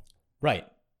people. Right.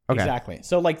 Okay. Exactly.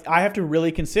 So like I have to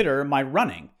really consider my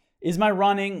running. Is my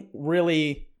running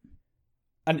really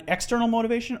an external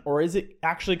motivation or is it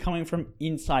actually coming from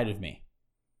inside of me?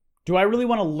 Do I really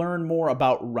want to learn more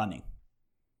about running?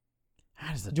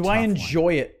 Do I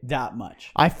enjoy it that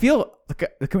much? I feel... Can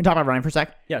we talk about running for a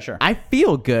sec? Yeah, sure. I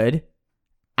feel good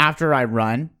after I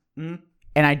run Mhm.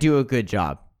 and I do a good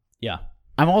job. Yeah.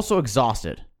 I'm also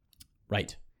exhausted.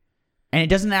 Right. And it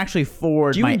doesn't actually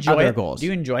forward my other goals. Do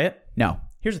you enjoy it? No.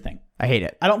 Here's the thing. I hate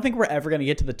it. I don't think we're ever going to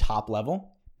get to the top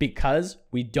level because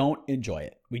we don't enjoy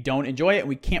it. We don't enjoy it and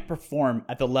we can't perform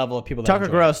at the level of people that Tucker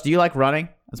enjoy Gross, do you like running?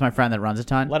 That's my friend that runs a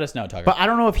ton. it. Let us know, Tucker. But I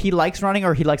don't know if he likes running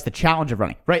or he likes the challenge of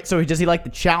running. Right? So does he like the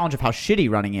challenge of how shitty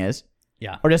running is?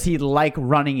 Yeah. Or does he like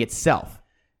running itself?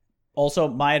 Also,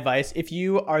 my advice, if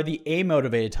you are the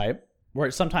A-motivated type,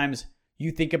 where sometimes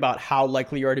you think about how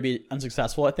likely you are to be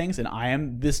unsuccessful at things, and I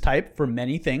am this type for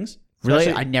many things. Really?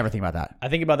 Especially- I never think about that. I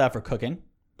think about that for cooking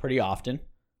pretty often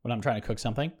when I'm trying to cook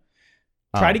something.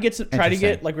 Try to get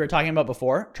interesting. like we were talking about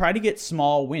before, try to get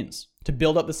small wins to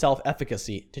build up the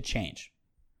self-efficacy to change.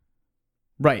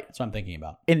 Right. That's what I'm thinking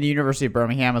about. In the University of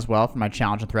Birmingham as well, for my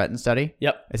challenge and threaten study,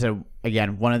 Yep. I said,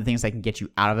 again, one of the things that can get you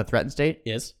out of the threatened state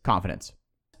Is confidence.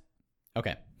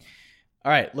 okay.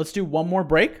 All right, let's do one more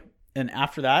break, and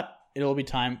after that, it'll be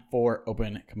time for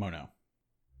Open Kimono.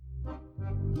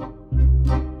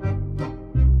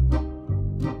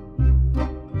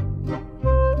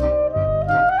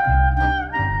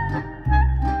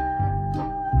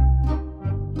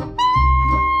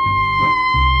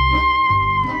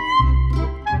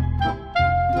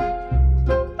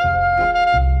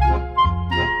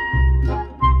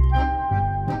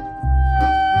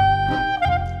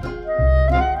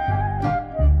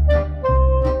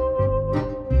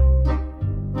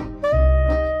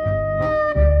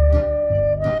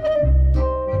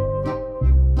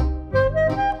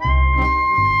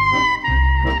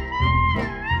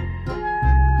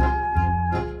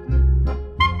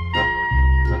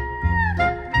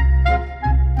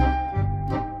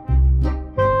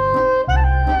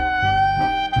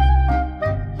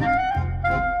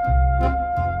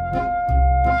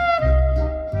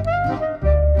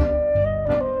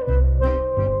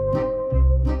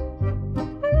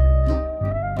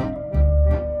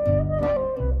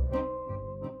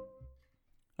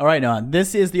 All right, Noah,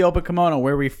 this is the Open Kimono,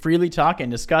 where we freely talk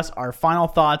and discuss our final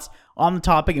thoughts on the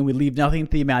topic, and we leave nothing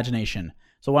to the imagination.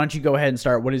 So why don't you go ahead and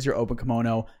start? What is your Open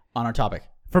Kimono on our topic?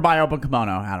 For my open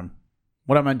kimono, Adam,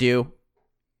 what I'm going to do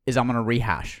is I'm going to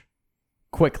rehash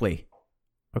quickly.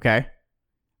 Okay?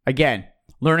 Again,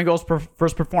 learning goals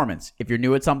first performance. If you're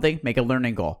new at something, make a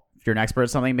learning goal. If you're an expert at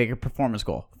something, make a performance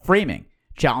goal. Framing.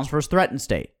 Challenge versus threatened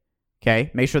state. Okay?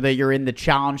 Make sure that you're in the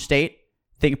challenge state.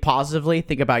 Think positively.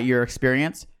 Think about your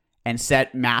experience. And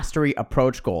set mastery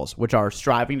approach goals, which are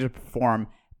striving to perform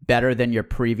better than your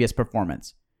previous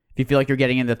performance. If you feel like you're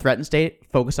getting in the threatened state,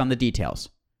 focus on the details.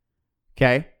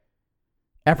 Okay?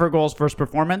 Effort goals versus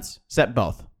performance, set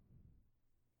both.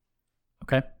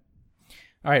 Okay.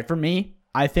 All right. For me,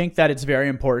 I think that it's very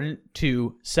important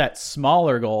to set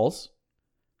smaller goals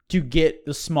to get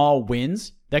the small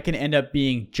wins that can end up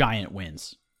being giant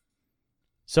wins.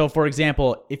 So, for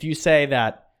example, if you say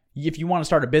that if you want to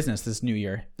start a business this new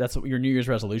year, that's your New Year's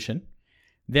resolution,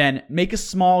 then make a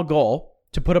small goal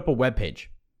to put up a web page.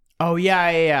 Oh,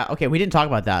 yeah. Okay, we didn't talk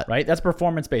about that. Right? That's a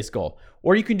performance-based goal.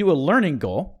 Or you can do a learning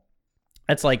goal.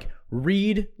 That's like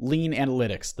read Lean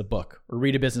Analytics, the book, or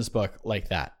read a business book like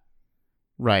that.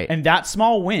 Right. And that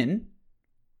small win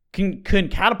can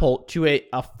catapult to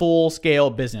a full-scale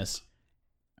business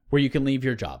where you can leave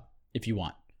your job if you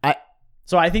want.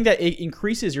 So I think that it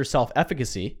increases your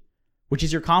self-efficacy, which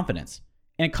is your confidence.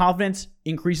 And confidence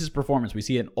increases performance. We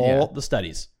see it in all the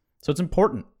studies. So it's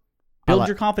important. Build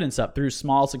your confidence up through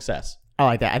small success. I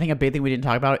like that. I think a big thing we didn't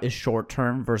talk about is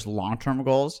short-term versus long-term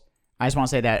goals. I just want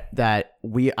to say that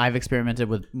I've experimented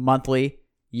with monthly,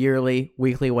 yearly,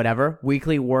 weekly, whatever.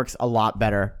 Weekly works a lot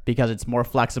better because it's more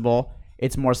flexible,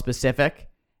 it's more specific,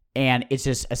 and it's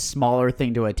just a smaller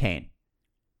thing to attain.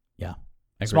 Yeah.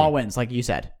 Small wins, like you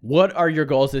said. What are your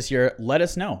goals this year? Let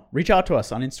us know. Reach out to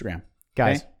us on Instagram.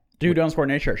 Guys. Okay? Dude, don't sport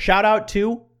nature. Shout out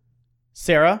to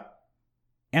Sarah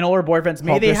and all her boyfriends.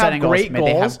 May they have great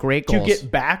goals to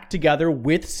get back together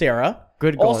with Sarah.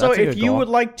 Good goal. Also, That's a if good you goal. would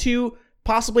like to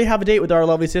possibly have a date with our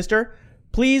lovely sister,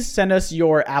 please send us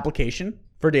your application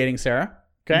for dating Sarah.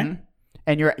 Okay? Mm-hmm.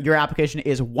 and your application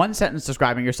is 1 sentence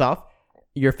describing yourself,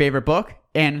 your favorite book,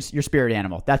 and your spirit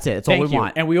animal. That's it. It's all we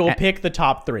want. And we will pick the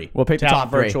top 3. We'll pick to the have top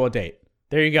a virtual date.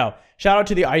 There you go. Shout out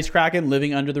to the Ice Kraken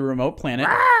living under the remote planet.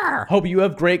 Hope you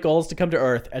have great goals to come to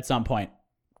Earth at some point.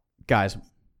 Guys,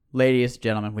 ladies,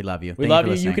 gentlemen, we love you. We love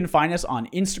you. You can find us on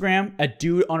Instagram at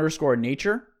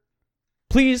dude_nature.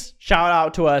 Please shout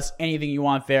out to us. Anything you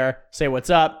want there. Say what's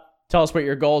up. Tell us what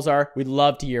your goals are. We'd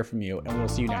love to hear from you. And we'll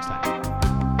see you next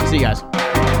time. See you guys.